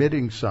or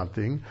admitting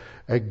something,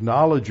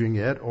 acknowledging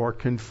it, or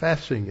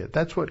confessing it.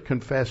 That's what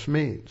confess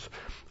means.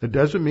 It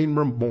doesn't mean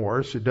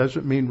remorse. It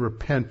doesn't mean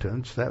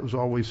repentance. That was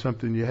always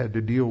something you had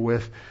to deal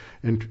with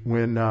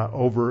when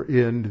over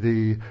in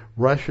the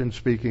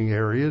Russian-speaking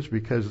areas,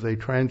 because they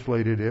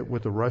translated it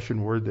with a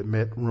Russian word that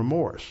meant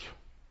remorse.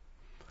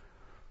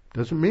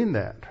 Doesn't mean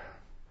that.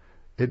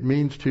 It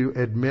means to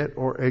admit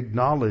or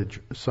acknowledge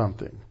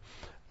something.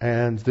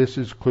 And this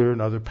is clear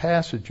in other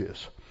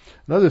passages.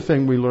 Another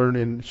thing we learn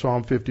in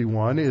Psalm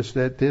 51 is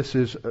that this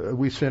is,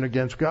 we sin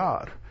against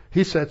God.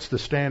 He sets the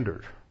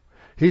standard.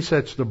 He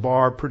sets the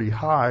bar pretty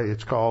high.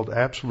 It's called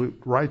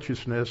absolute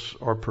righteousness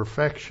or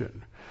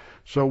perfection.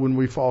 So when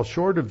we fall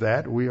short of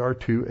that, we are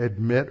to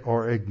admit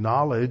or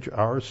acknowledge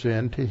our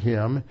sin to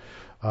Him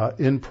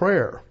in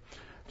prayer.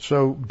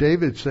 So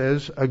David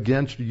says,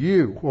 against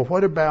you. Well,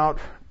 what about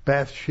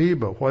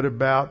Bathsheba? What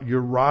about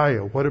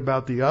Uriah? What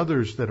about the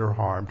others that are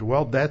harmed?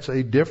 Well, that's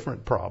a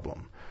different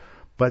problem.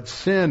 But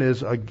sin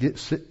is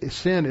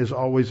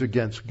always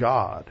against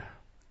God.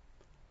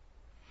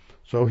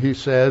 So he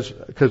says,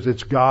 because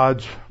it's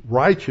God's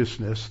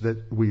righteousness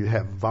that we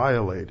have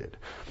violated.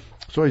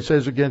 So he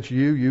says, against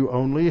you, you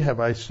only have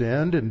I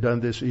sinned and done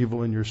this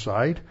evil in your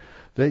sight,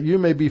 that you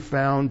may be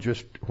found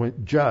just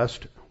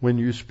when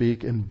you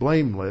speak and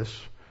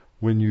blameless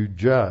when you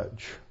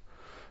judge.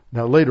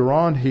 Now later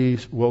on he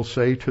will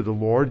say to the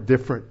Lord,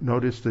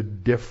 notice the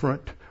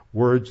different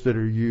words that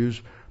are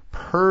used,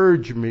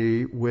 purge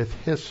me with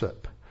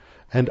hyssop,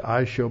 and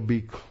I shall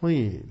be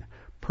clean.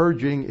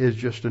 Purging is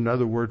just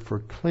another word for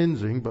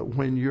cleansing, but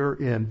when you're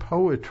in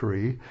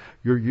poetry,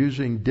 you're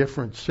using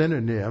different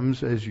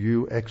synonyms as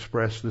you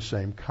express the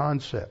same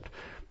concept.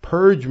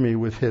 Purge me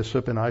with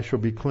hyssop, and I shall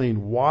be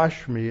clean.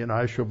 Wash me, and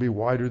I shall be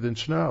whiter than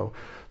snow.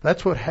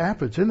 That's what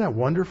happens. Isn't that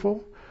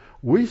wonderful?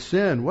 We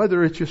sin,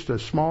 whether it's just a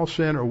small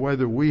sin or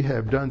whether we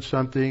have done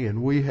something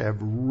and we have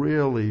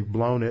really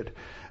blown it,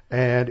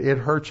 and it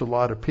hurts a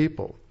lot of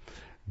people.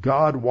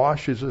 God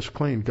washes us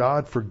clean.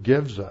 God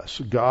forgives us.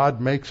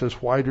 God makes us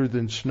whiter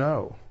than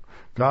snow.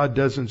 God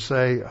doesn't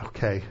say,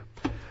 okay,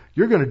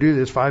 you're going to do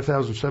this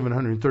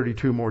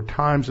 5,732 more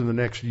times in the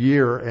next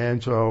year,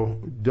 and so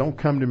don't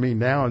come to me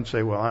now and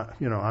say, well,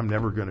 I'm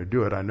never going to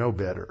do it. I know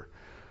better.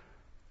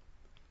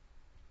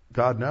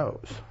 God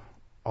knows.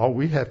 All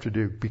we have to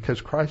do,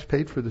 because Christ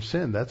paid for the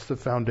sin, that's the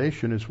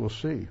foundation, as we'll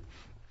see.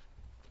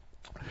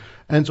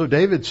 And so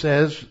David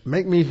says,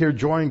 make me hear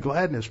joy and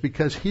gladness,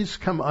 because he's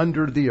come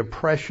under the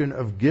oppression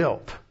of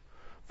guilt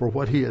for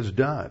what he has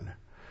done.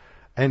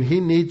 And he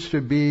needs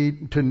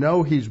to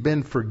know he's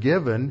been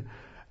forgiven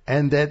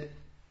and that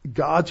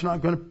God's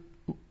not going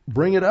to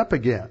bring it up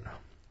again.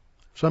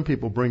 Some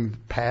people bring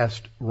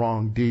past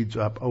wrong deeds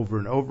up over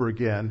and over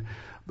again,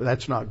 but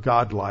that's not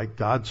God-like.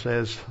 God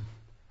says,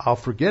 I'll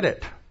forget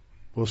it.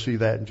 We'll see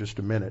that in just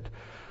a minute.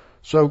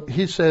 So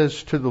he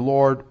says to the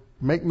Lord,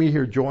 make me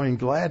hear joy and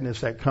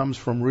gladness. That comes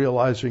from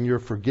realizing your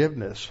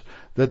forgiveness,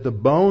 that the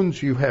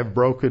bones you have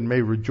broken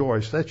may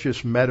rejoice. That's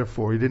just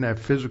metaphor. He didn't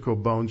have physical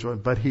bones,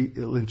 but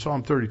in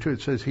Psalm 32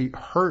 it says he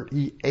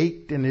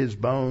ached in his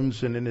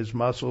bones and in his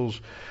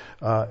muscles,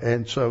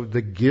 and so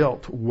the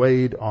guilt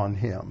weighed on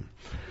him.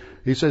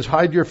 He says,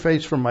 hide your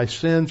face from my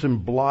sins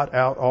and blot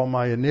out all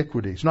my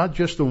iniquities. Not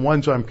just the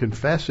ones I'm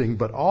confessing,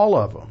 but all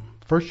of them.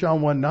 1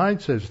 John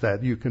 1:9 says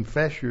that you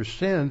confess your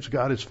sins,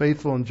 God is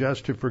faithful and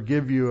just to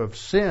forgive you of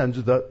sins,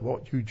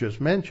 what you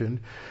just mentioned,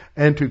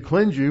 and to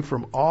cleanse you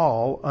from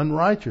all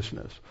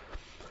unrighteousness.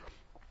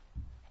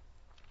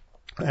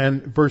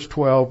 And verse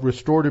 12,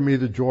 restore to me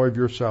the joy of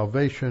your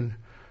salvation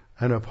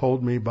and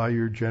uphold me by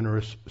your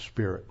generous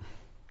spirit.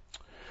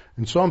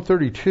 In Psalm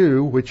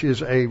 32, which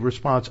is a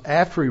response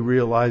after he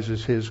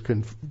realizes his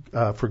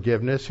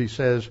forgiveness,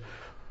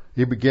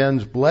 he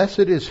begins, blessed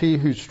is he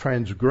whose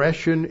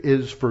transgression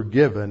is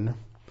forgiven,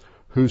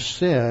 whose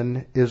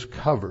sin is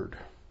covered.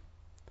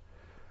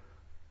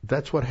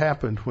 That's what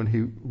happened when he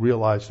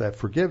realized that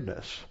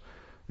forgiveness.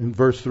 In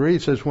verse 3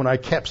 it says, when I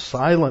kept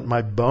silent,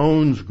 my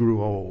bones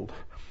grew old.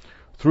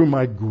 Through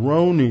my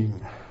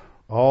groaning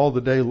all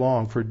the day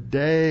long, for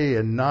day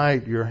and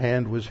night your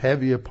hand was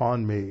heavy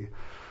upon me.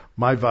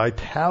 My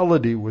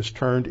vitality was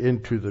turned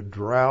into the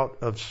drought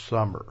of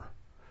summer.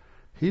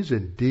 He's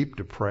in deep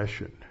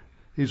depression.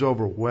 He's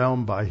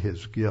overwhelmed by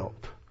his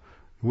guilt.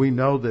 We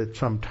know that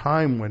some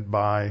time went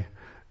by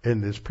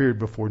in this period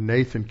before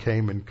Nathan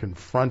came and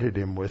confronted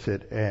him with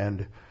it,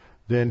 and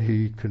then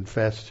he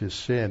confessed his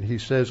sin. He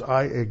says,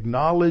 I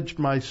acknowledged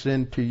my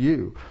sin to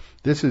you.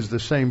 This is the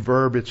same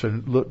verb. It's a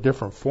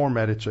different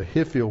format. It's a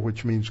hiphil,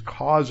 which means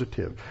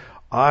causative.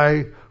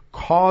 I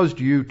caused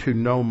you to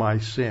know my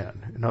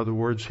sin. In other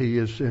words, he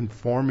is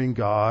informing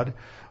God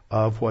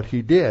of what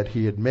he did.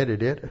 He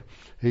admitted it.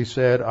 He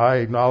said, I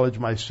acknowledge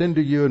my sin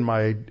to you, and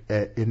my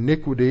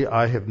iniquity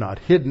I have not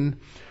hidden.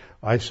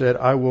 I said,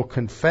 I will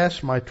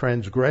confess my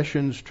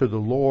transgressions to the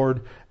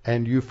Lord,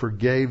 and you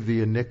forgave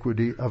the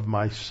iniquity of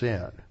my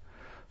sin.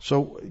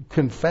 So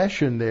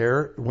confession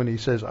there, when he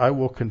says, I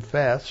will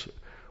confess,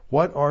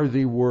 What are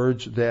the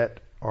words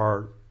that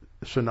are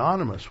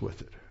synonymous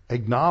with it?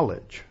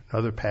 Acknowledge. In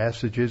other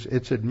passages,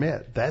 it's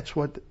admit. That's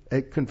what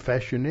a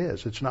confession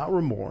is. It's not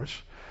remorse.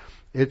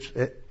 It's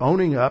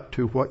owning up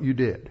to what you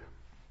did.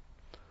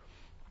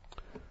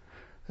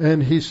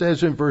 And he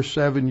says in verse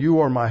 7,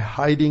 you are my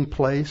hiding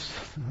place,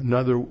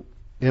 another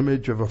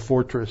image of a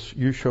fortress.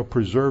 You shall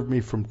preserve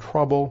me from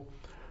trouble.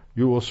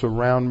 You will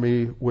surround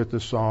me with the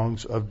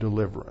songs of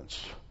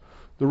deliverance.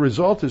 The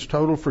result is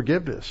total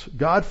forgiveness.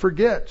 God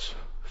forgets.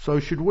 So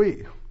should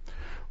we.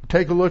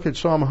 Take a look at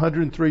Psalm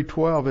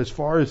 103:12. As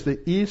far as the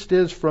east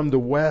is from the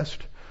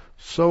west,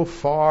 so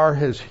far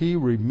has he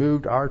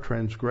removed our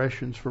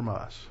transgressions from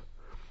us.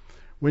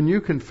 When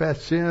you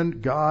confess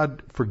sin,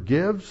 God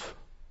forgives,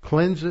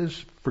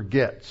 cleanses,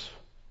 forgets.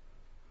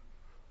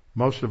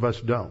 Most of us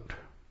don't.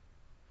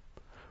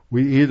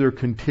 We either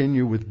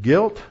continue with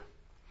guilt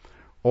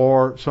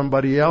or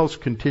somebody else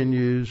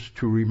continues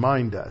to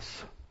remind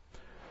us.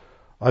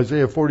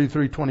 Isaiah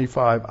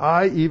 43:25,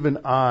 I, even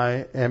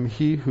I, am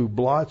he who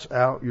blots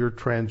out your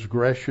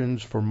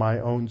transgressions for my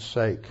own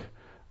sake,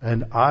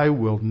 and I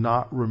will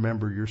not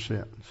remember your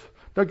sins.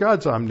 Now,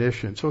 God's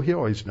omniscient, so he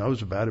always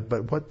knows about it,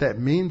 but what that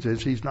means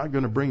is he's not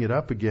going to bring it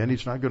up again.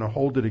 He's not going to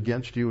hold it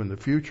against you in the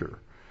future.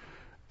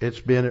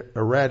 It's been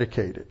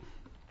eradicated.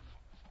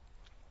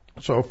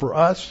 So for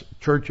us,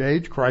 church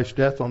age, Christ's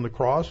death on the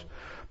cross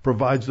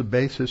provides the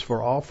basis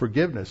for all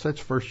forgiveness.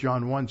 That's 1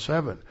 John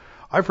 1:7.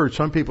 I've heard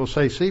some people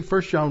say, see,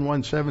 1 John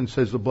 1:7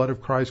 says the blood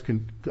of Christ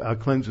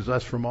cleanses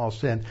us from all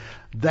sin.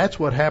 That's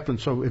what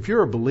happens. So if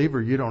you're a believer,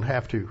 you don't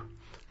have to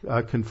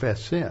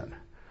confess sin.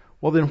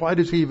 Well, then why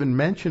does he even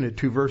mention it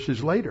 2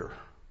 verses later?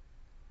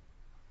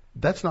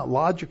 That's not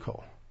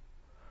logical.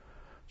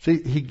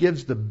 See, he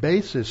gives the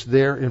basis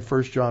there in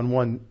 1 John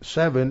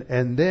 1:7,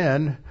 and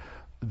then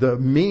the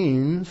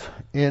means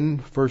in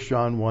 1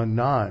 John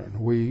 1:9.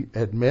 We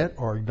admit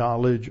or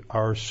acknowledge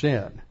our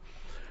sin.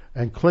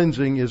 And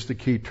cleansing is the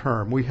key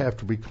term. We have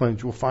to be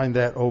cleansed. We'll find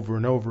that over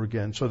and over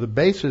again. So the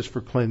basis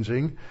for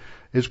cleansing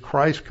is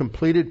Christ's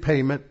completed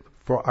payment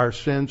for our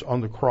sins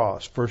on the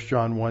cross, 1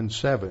 John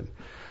 1:7.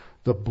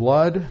 The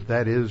blood,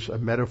 that is a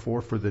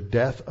metaphor for the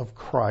death of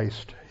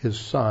Christ, his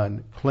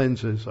Son,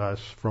 cleanses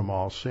us from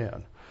all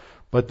sin.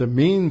 But the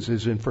means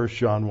is in 1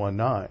 John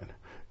 1:9.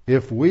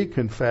 If we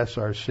confess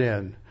our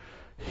sin,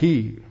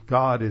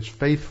 God, is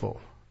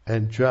faithful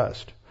and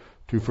just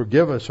to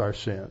forgive us our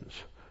sins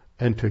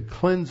and to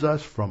cleanse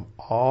us from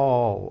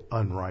all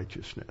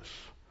unrighteousness.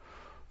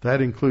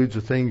 That includes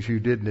the things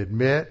you didn't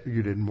admit,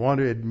 you didn't want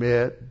to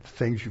admit, the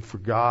things you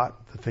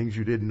forgot, the things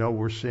you didn't know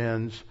were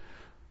sins.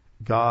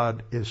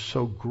 God is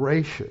so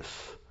gracious.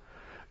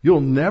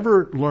 You'll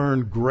never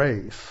learn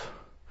grace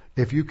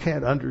if you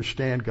can't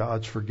understand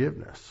God's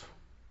forgiveness.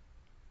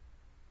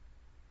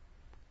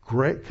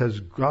 Great, because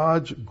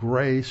God's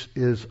grace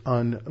is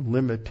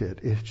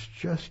unlimited. It's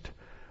just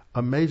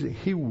amazing.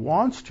 He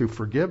wants to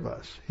forgive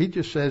us. He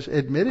just says,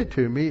 admit it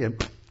to me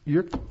and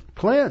you're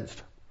cleansed.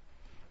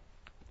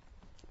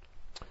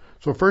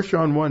 So 1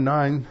 John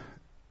 1:9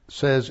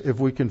 says, if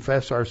we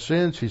confess our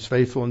sins, he's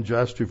faithful and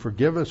just to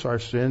forgive us our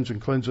sins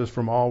and cleanse us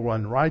from all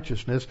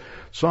unrighteousness.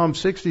 Psalm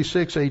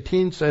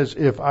 66:18 says,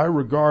 if I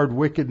regard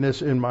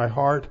wickedness in my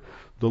heart,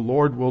 the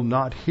Lord will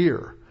not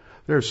hear.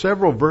 There are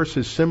several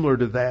verses similar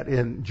to that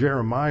in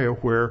Jeremiah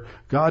where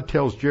God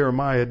tells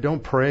Jeremiah,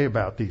 don't pray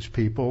about these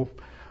people.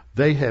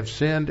 They have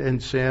sinned,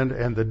 and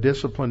the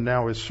discipline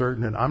now is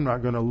certain, and I'm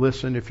not going to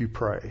listen if you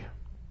pray.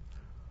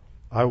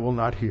 I will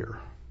not hear.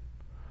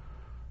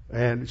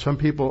 And some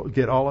people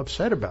get all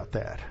upset about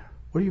that.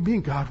 What do you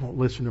mean God won't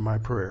listen to my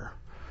prayer?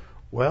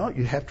 Well,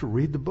 you have to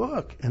read the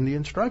book and the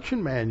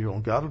instruction manual.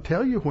 God will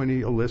tell you when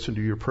he'll listen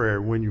to your prayer,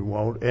 when you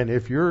won't. And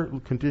if you're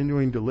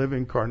continuing to live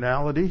in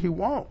carnality, he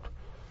won't.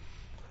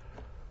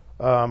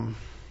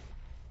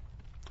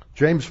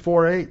 James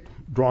 4:8,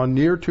 draw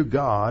near to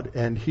God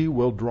and he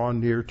will draw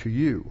near to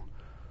you.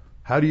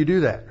 How do you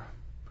do that?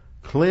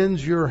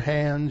 Cleanse your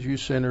hands, you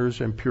sinners,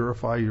 and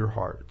purify your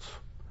hearts.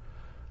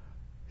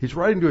 He's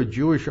writing to a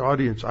Jewish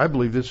audience. I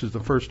believe this is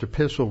the first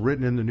epistle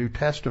written in the New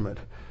Testament.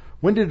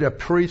 When did a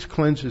priest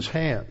cleanse his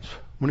hands?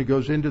 When he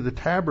goes into the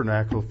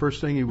tabernacle, the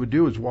first thing he would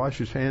do is wash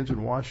his hands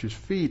and wash his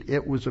feet.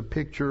 It was a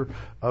picture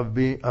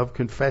of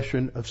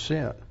confession of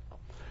sin.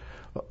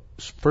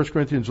 1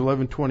 Corinthians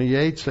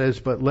 11:28 says,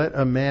 but let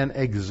a man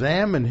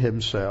examine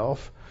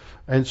himself,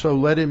 and so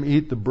let him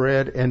eat the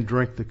bread and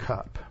drink the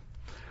cup.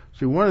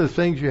 See, one of the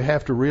things you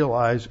have to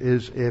realize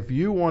is if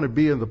you want to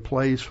be in the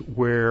place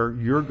where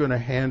you're going to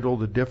handle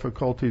the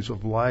difficulties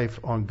of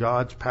life on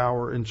God's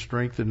power and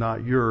strength and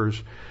not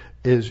yours,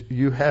 is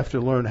you have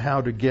to learn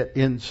how to get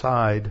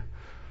inside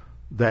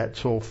that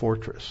soul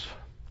fortress.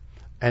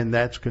 And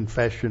that's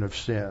confession of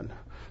sin.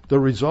 The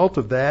result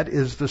of that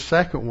is the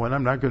second one.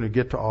 I'm not going to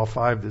get to all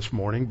 5 this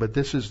morning, but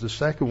this is the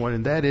second one,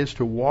 and that is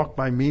to walk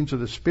by means of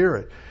the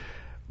Spirit.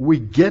 We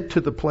get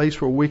to the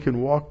place where we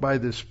can walk by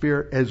the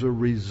Spirit as a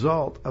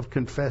result of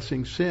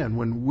confessing sin.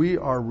 When we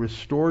are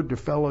restored to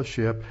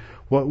fellowship,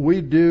 what we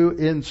do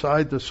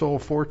inside the soul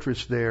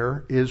fortress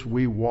there is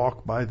we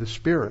walk by the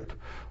Spirit.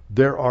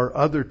 there are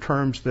other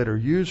terms that are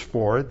used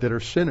for it that are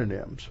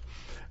synonyms.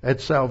 At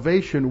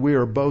salvation, we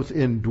are both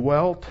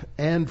indwelt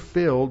and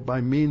filled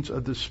by means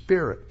of the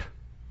Spirit.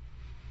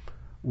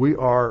 We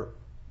are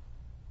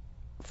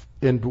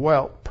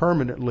indwelt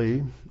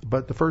permanently,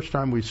 but the first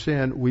time we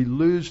sin, we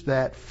lose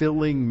that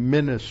filling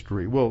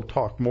ministry. We'll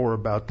talk more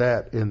about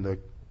that in the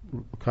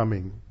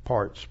coming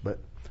parts, but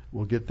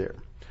we'll get there.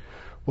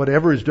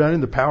 Whatever is done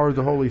in the power of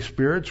the Holy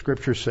Spirit,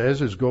 Scripture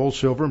says, is gold,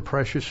 silver, and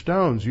precious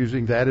stones,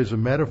 using that as a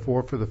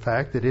metaphor for the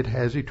fact that it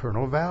has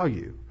eternal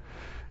value.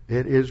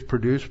 It is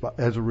produced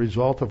as a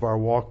result of our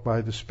walk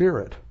by the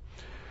Spirit.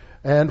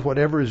 And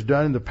whatever is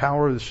done in the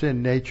power of the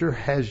sin nature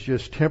has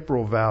just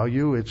temporal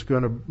value. It's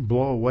going to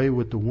blow away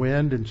with the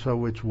wind, and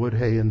so it's wood,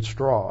 hay, and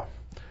straw.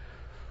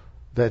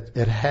 That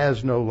it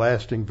has no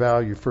lasting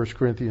value. 1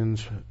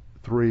 Corinthians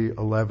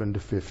 3:11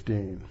 to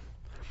 15.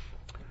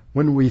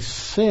 When we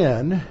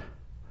sin,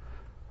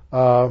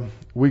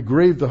 we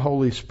grieve the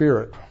Holy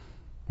Spirit.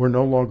 We're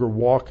no longer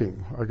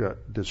walking. I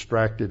got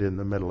distracted in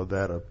the middle of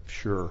that, I'm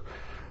sure.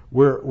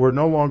 We're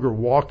no longer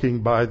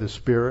walking by the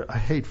Spirit. I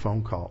hate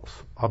phone calls.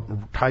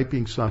 I'm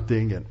typing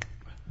something and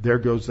there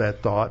goes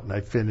that thought and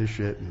I finish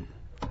it. And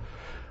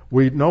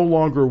we no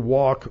longer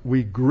walk,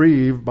 we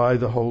grieve by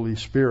the Holy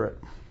Spirit.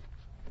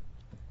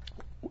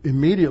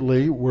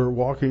 Immediately, we're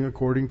walking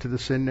according to the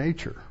sin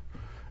nature.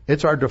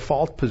 It's our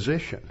default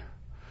position.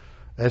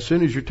 As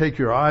soon as you take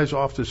your eyes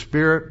off the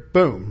Spirit,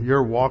 boom,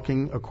 you're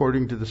walking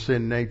according to the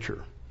sin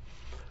nature.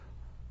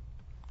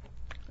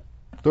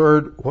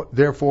 Third,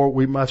 therefore,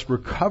 we must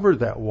recover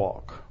that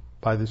walk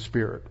by the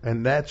Spirit,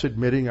 and that's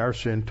admitting our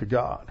sin to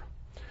God.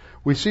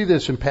 We see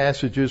this in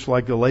passages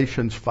like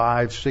Galatians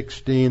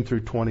 5:16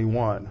 through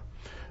 21.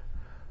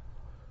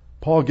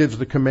 Paul gives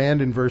the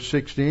command in verse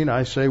 16,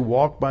 I say,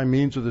 walk by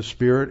means of the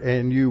Spirit,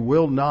 and you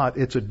will not.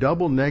 It's a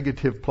double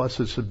negative plus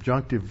a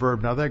subjunctive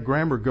verb. Now that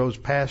grammar goes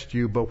past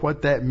you, but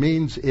what that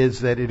means is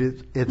that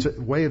it's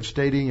a way of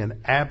stating an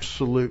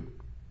absolute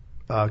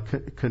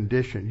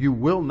condition. You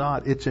will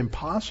not. It's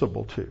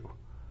impossible to.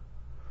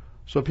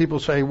 So people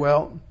say,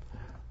 well,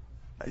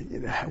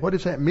 what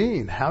does that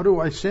mean? How do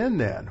I sin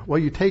then? Well,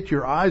 you take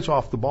your eyes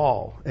off the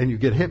ball and you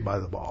get hit by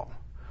the ball.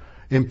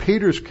 In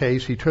Peter's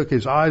case, he took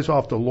his eyes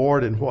off the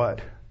Lord and what?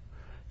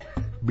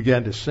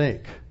 Began to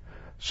sink.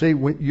 See,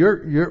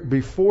 when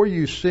before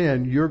you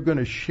sin, you're going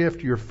to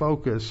shift your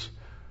focus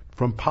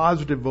from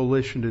positive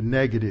volition to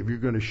negative. You're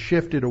going to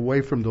shift it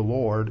away from the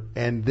Lord,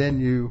 and then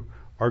you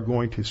are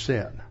going to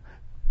sin,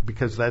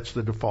 because that's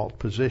the default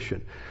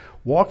position.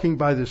 Walking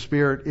by the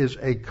Spirit is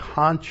a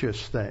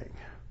conscious thing.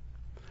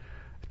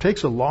 It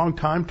takes a long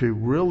time to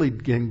really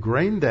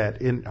ingrain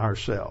that in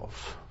ourselves.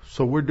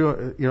 So we're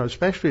doing,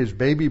 especially as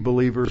baby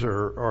believers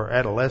or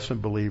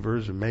adolescent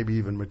believers and maybe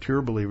even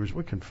mature believers,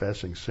 we're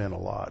confessing sin a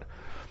lot.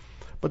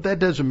 But that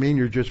doesn't mean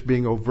you're just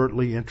being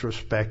overtly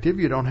introspective.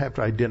 You don't have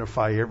to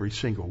identify every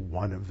single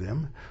one of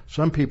them.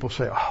 Some people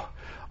say,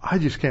 I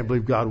just can't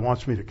believe God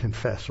wants me to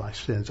confess my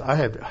sins.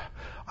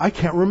 I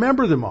can't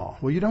remember them all.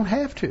 Well, you don't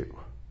have to.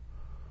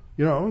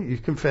 You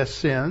confess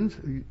sins.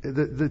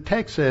 The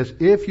text says,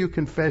 if you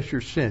confess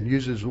your sin,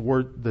 uses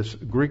this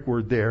Greek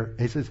word there.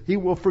 He says, He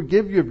will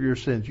forgive you of your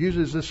sins.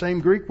 Uses the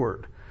same Greek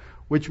word,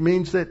 which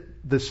means that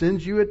the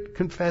sins you had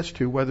confessed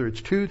to, whether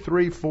it's 2,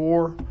 3,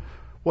 4,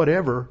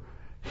 whatever,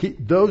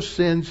 those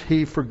sins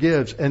He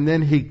forgives, and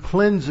then He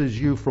cleanses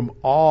you from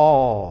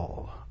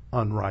all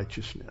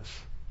unrighteousness.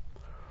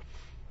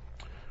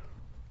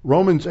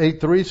 Romans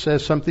 8:3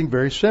 says something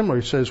very similar.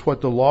 It says,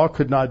 what the law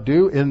could not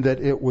do, in that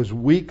it was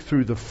weak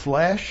through the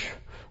flesh,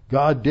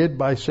 God did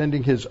by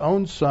sending His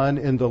own Son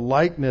in the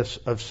likeness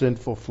of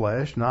sinful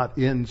flesh, not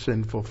in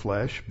sinful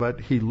flesh,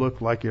 but He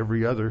looked like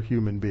every other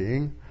human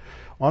being.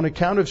 On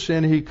account of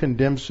sin, He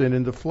condemned sin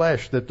in the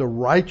flesh, that the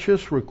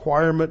righteous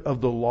requirement of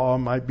the law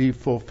might be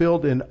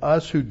fulfilled in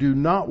us who do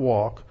not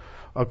walk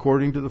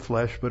according to the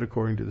flesh, but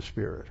according to the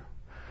Spirit.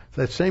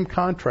 That same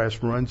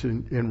contrast runs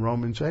in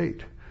Romans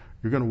 8.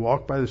 You're going to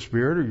walk by the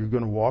Spirit, or you're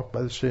going to walk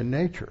by the sin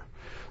nature.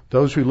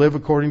 Those who live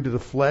according to the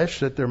flesh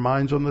set their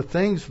minds on the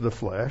things of the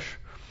flesh,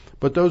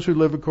 but those who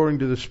live according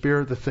to the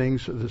Spirit, the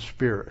things of the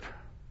Spirit.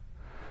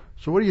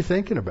 So what are you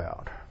thinking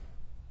about?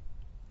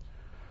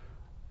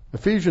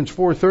 Ephesians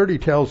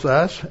 4:30 tells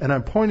us, and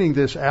I'm pointing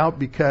this out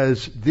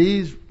because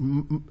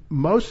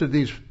most of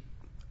these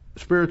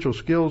spiritual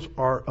skills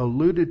are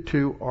alluded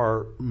to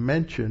or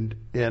mentioned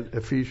in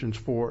Ephesians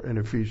 4 and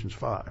Ephesians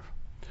 5.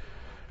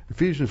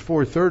 Ephesians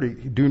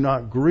 4:30, do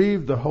not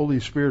grieve the Holy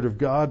Spirit of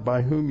God,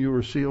 by whom you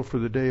are sealed for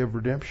the day of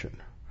redemption.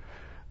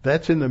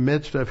 That's in the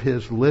midst of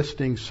His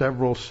listing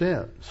several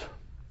sins.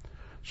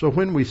 So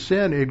when we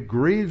sin, it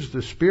grieves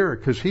the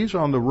Spirit, because He's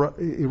on the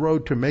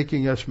road to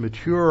making us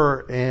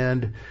mature,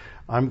 and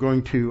I'm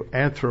going to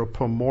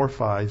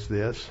anthropomorphize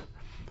this,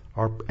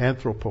 or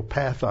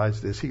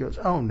anthropopathize this. He goes,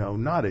 oh no,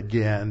 not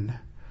again.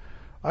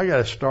 I got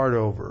to start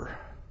over.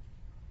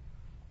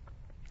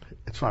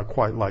 It's not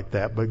quite like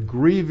that, but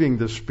grieving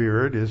the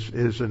Spirit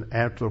is an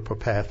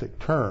anthropopathic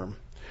term.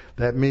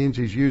 That means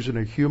he's using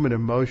a human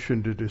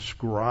emotion to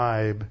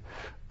describe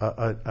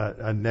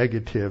a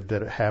negative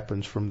that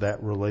happens from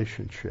that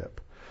relationship.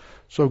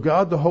 So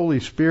God the Holy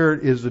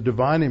Spirit is the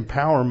divine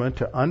empowerment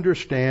to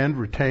understand,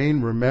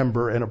 retain,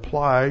 remember, and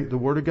apply the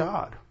Word of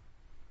God.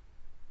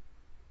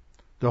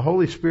 The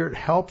Holy Spirit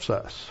helps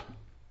us.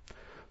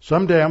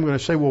 Someday I'm going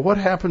to say, well, what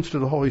happens to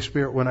the Holy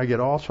Spirit when I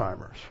get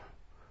Alzheimer's?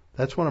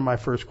 That's one of my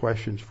first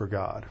questions for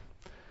God.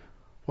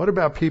 What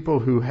about people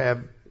who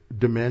have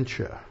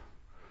dementia?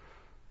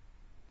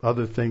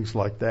 Other things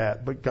like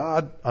that. But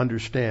God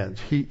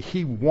understands.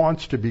 He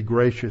wants to be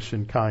gracious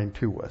and kind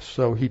to us,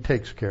 so He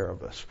takes care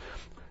of us.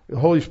 The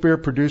Holy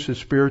Spirit produces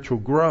spiritual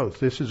growth.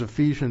 This is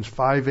Ephesians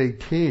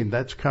 5:18.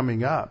 That's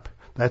coming up.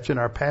 That's in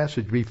our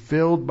passage. Be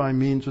filled by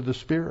means of the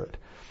Spirit.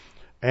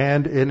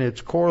 And in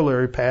its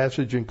corollary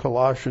passage in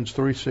Colossians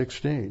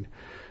 3:16,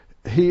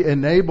 He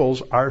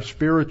enables our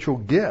spiritual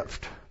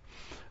gift.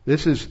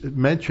 This is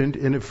mentioned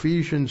in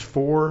Ephesians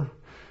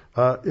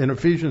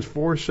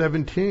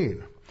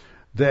 4:17,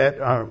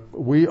 that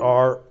we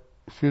are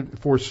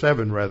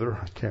 4:7 rather.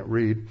 I can't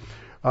read.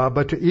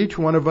 But to each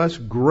one of us,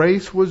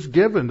 grace was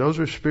given. Those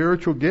are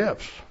spiritual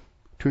gifts.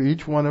 To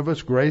each one of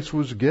us, grace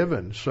was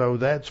given. So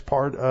that's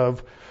part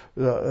of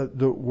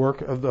the work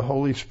of the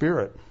Holy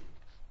Spirit.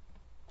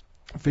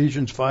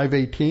 Ephesians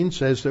 5:18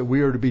 says that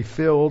we are to be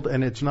filled,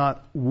 and it's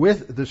not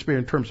with the Spirit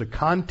in terms of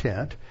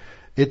content,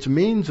 it's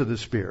means of the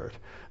Spirit.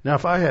 Now,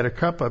 if I had a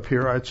cup up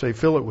here, I'd say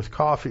fill it with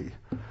coffee.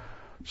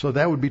 So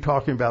that would be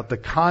talking about the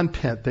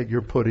content that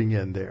you're putting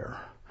in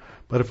there.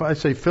 But if I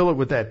say fill it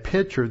with that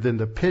pitcher, then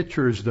the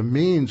pitcher is the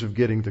means of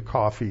getting the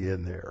coffee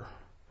in there.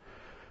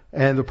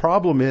 And the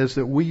problem is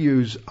that we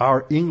use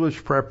our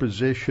English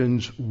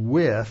prepositions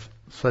with,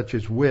 such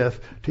as with,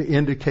 to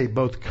indicate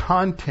both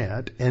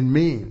content and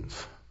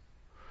means.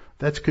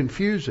 That's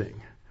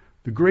confusing.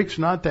 The Greek's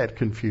not that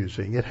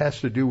confusing. It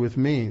has to do with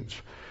means.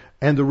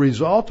 And the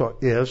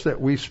result is that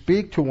we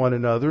speak to one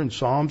another in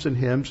psalms and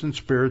hymns and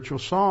spiritual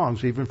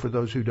songs, even for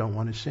those who don't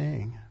want to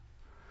sing.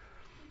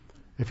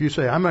 If you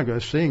say, I'm not going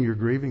to sing, you're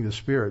grieving the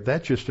Spirit.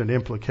 That's just an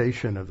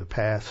implication of the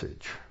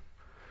passage.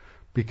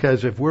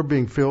 Because if we're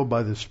being filled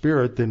by the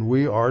Spirit, then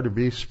we are to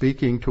be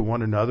speaking to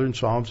one another in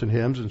psalms and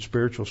hymns and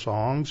spiritual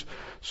songs,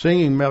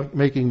 singing,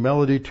 making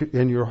melody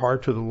in your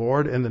heart to the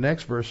Lord. And the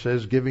next verse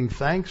says, giving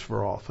thanks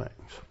for all things.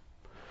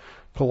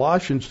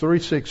 Colossians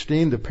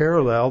 3:16, the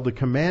parallel, the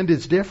command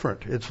is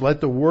different. It's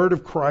let the word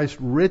of Christ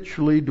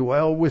richly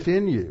dwell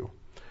within you,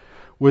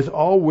 with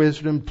all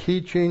wisdom,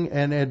 teaching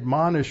and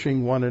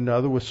admonishing one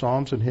another with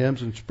psalms and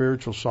hymns and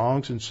spiritual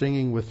songs, and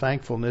singing with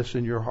thankfulness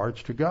in your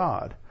hearts to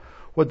God.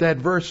 What that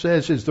verse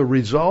says is the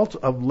result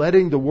of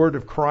letting the word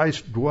of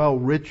Christ dwell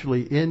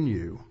richly in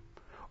you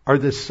are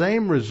the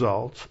same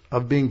results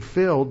of being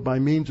filled by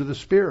means of the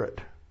Spirit.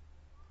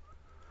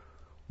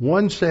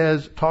 One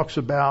talks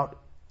about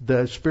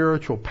the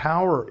spiritual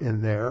power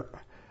in there,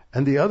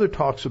 and the other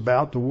talks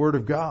about the Word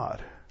of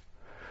God.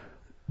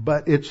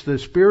 But it's the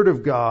Spirit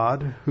of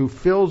God who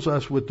fills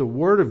us with the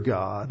Word of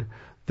God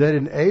that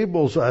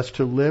enables us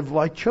to live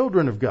like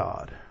children of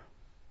God.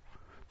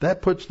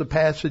 That puts the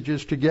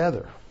passages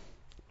together.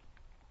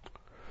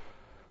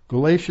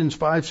 Galatians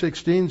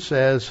 5:16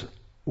 says,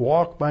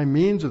 walk by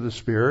means of the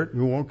Spirit,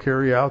 and you won't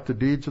carry out the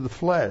deeds of the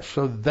flesh.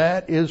 So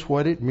that is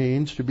what it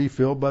means to be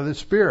filled by the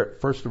Spirit.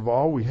 First of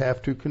all, we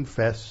have to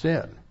confess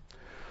sin.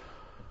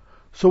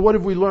 So what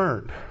have we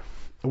learned?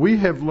 We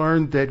have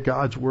learned that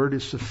God's Word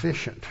is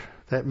sufficient.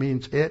 That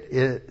means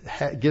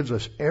it gives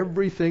us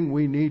everything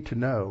we need to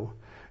know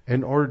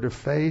in order to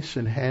face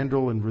and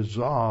handle and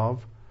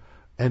resolve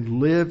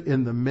and live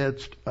in the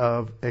midst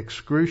of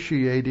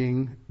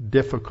excruciating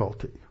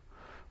difficulty.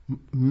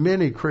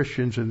 Many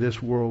Christians in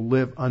this world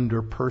live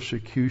under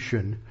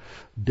persecution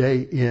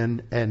day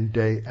in and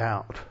day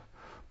out.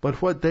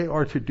 But what they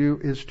are to do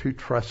is to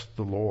trust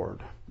the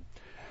Lord.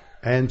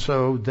 And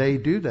so they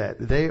do that.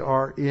 They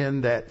are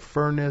in that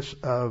furnace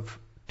of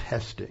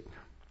testing.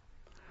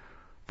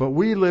 But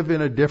we live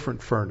in a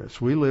different furnace.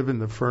 We live in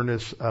the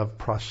furnace of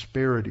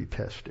prosperity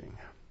testing.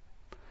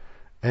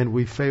 And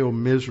we fail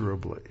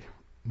miserably.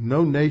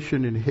 No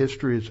nation in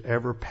history has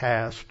ever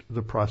passed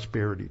the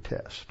prosperity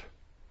test.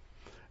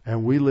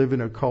 And we live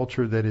in a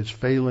culture that is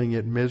failing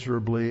it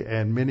miserably,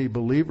 and many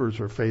believers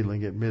are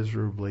failing it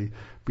miserably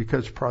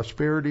because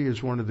prosperity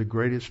is one of the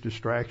greatest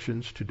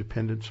distractions to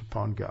dependence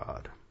upon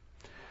God.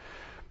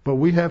 But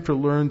we have to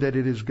learn that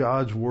it is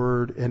God's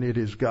Word, and it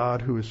is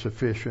God who is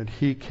sufficient.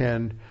 He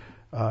can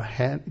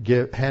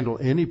handle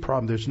any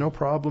problem. There's no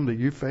problem that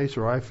you face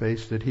or I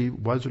face that He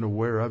wasn't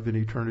aware of in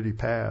eternity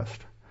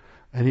past.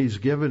 And He's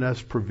given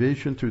us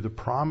provision through the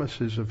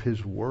promises of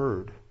His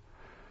Word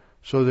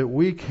so that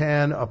we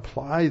can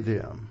apply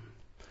them.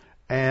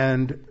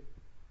 And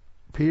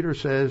Peter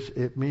says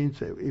it means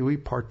that we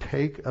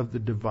partake of the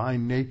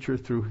divine nature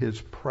through His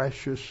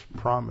precious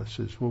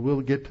promises. Well,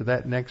 we'll get to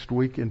that next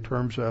week in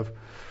terms of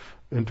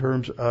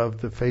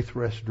the faith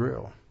rest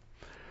drill.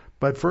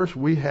 But first,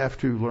 we have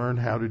to learn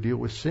how to deal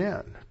with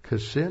sin,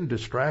 because sin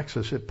distracts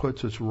us. It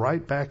puts us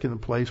right back in the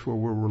place where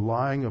we're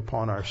relying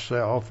upon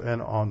ourselves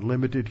and on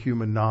limited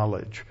human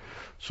knowledge.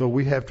 So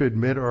we have to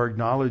admit or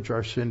acknowledge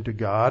our sin to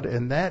God,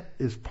 and that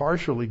is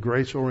partially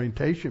grace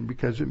orientation,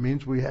 because it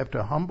means we have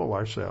to humble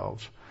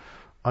ourselves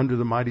under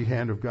the mighty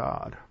hand of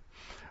God.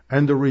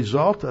 And the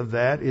result of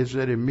that is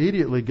that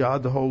immediately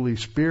God, the Holy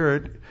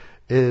Spirit,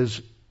 is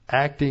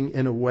acting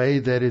in a way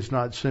that is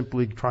not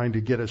simply trying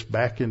to get us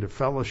back into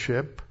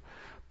fellowship,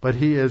 but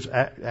He is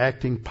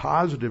acting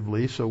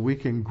positively so we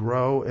can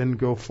grow and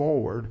go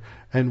forward.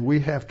 And we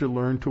have to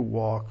learn to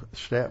walk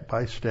step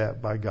by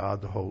step by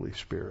God, the Holy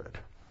Spirit.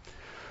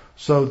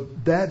 So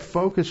that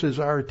focuses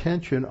our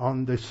attention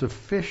on the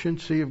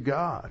sufficiency of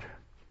God,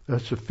 the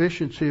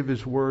sufficiency of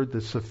His Word,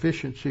 the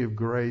sufficiency of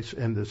grace,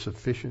 and the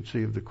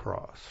sufficiency of the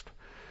cross.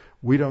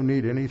 We don't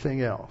need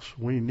anything else.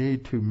 We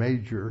need to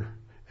major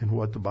in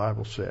what the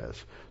Bible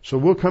says. So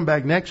we'll come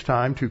back next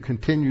time to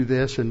continue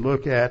this and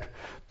look at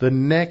the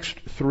next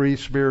 3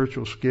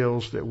 spiritual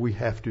skills that we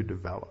have to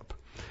develop.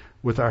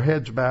 With our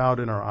heads bowed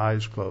and our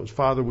eyes closed.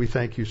 Father, we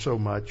thank You so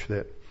much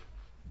that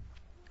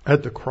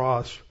at the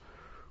cross,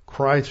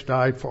 Christ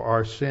died for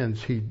our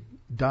sins. He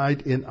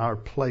died in our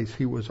place.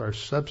 He was our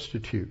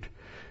substitute.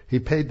 He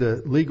paid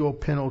the legal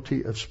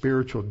penalty of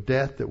spiritual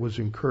death that was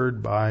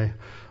incurred by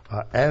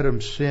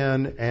Adam's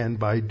sin, and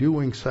by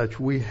doing such,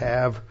 we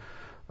have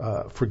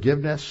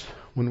forgiveness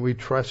when we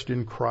trust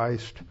in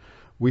Christ.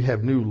 We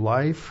have new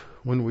life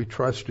when we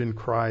trust in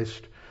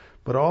Christ.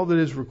 But all that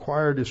is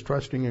required is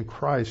trusting in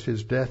Christ.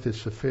 His death is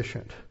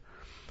sufficient.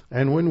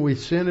 And when we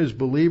sin as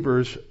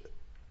believers,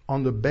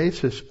 on the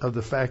basis of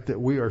the fact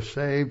that we are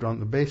saved, on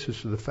the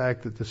basis of the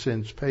fact that the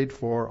sin's paid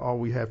for, all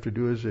we have to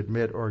do is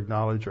admit or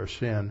acknowledge our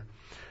sin,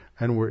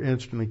 and we're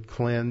instantly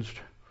cleansed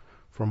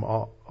from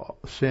all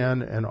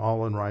sin and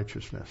all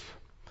unrighteousness.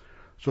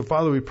 So,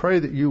 Father, we pray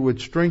that You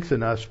would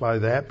strengthen us by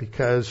that,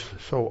 because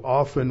so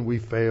often we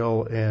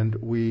fail and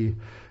we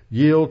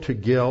yield to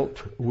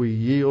guilt, we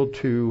yield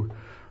to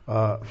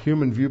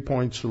human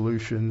viewpoint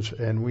solutions,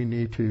 and we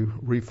need to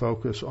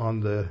refocus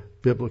on the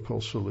biblical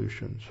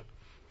solutions.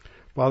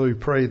 Father, we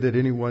pray that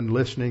anyone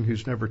listening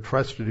who's never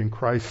trusted in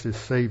Christ as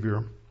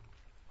Savior,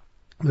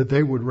 that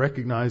they would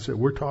recognize that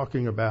we're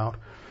talking about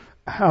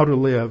how to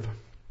live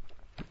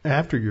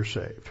after you're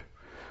saved.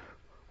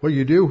 What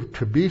you do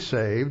to be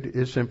saved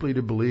is simply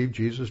to believe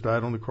Jesus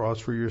died on the cross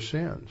for your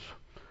sins.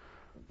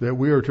 That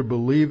we are to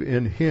believe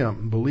in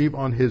Him, believe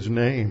on His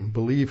name,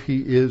 believe He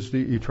is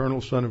the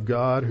eternal Son of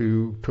God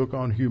who took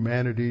on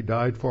humanity,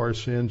 died for our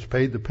sins,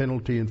 paid the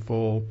penalty in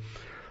full.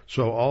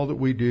 So all that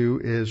we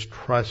do is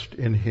trust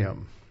in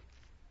Him.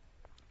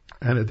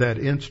 And at that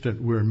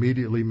instant, we're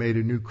immediately made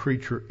a new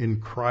creature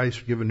in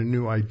Christ, given a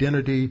new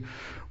identity.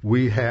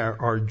 We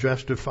are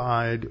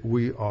justified.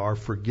 We are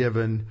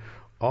forgiven.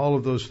 All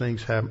of those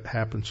things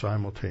happen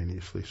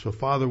simultaneously. So,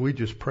 Father, we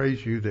just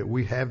praise You that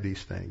we have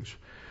these things,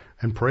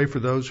 and pray for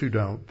those who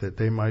don't, that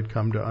they might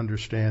come to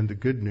understand the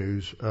good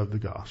news of the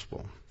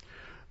gospel.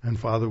 And,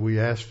 Father, we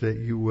ask that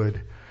You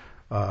would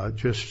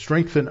just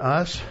strengthen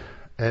us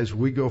as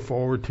we go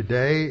forward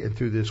today and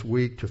through this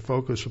week to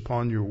focus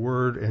upon Your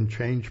word and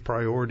change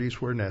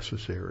priorities where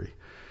necessary.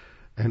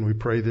 And we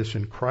pray this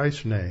in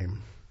Christ's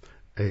name.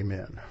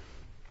 Amen.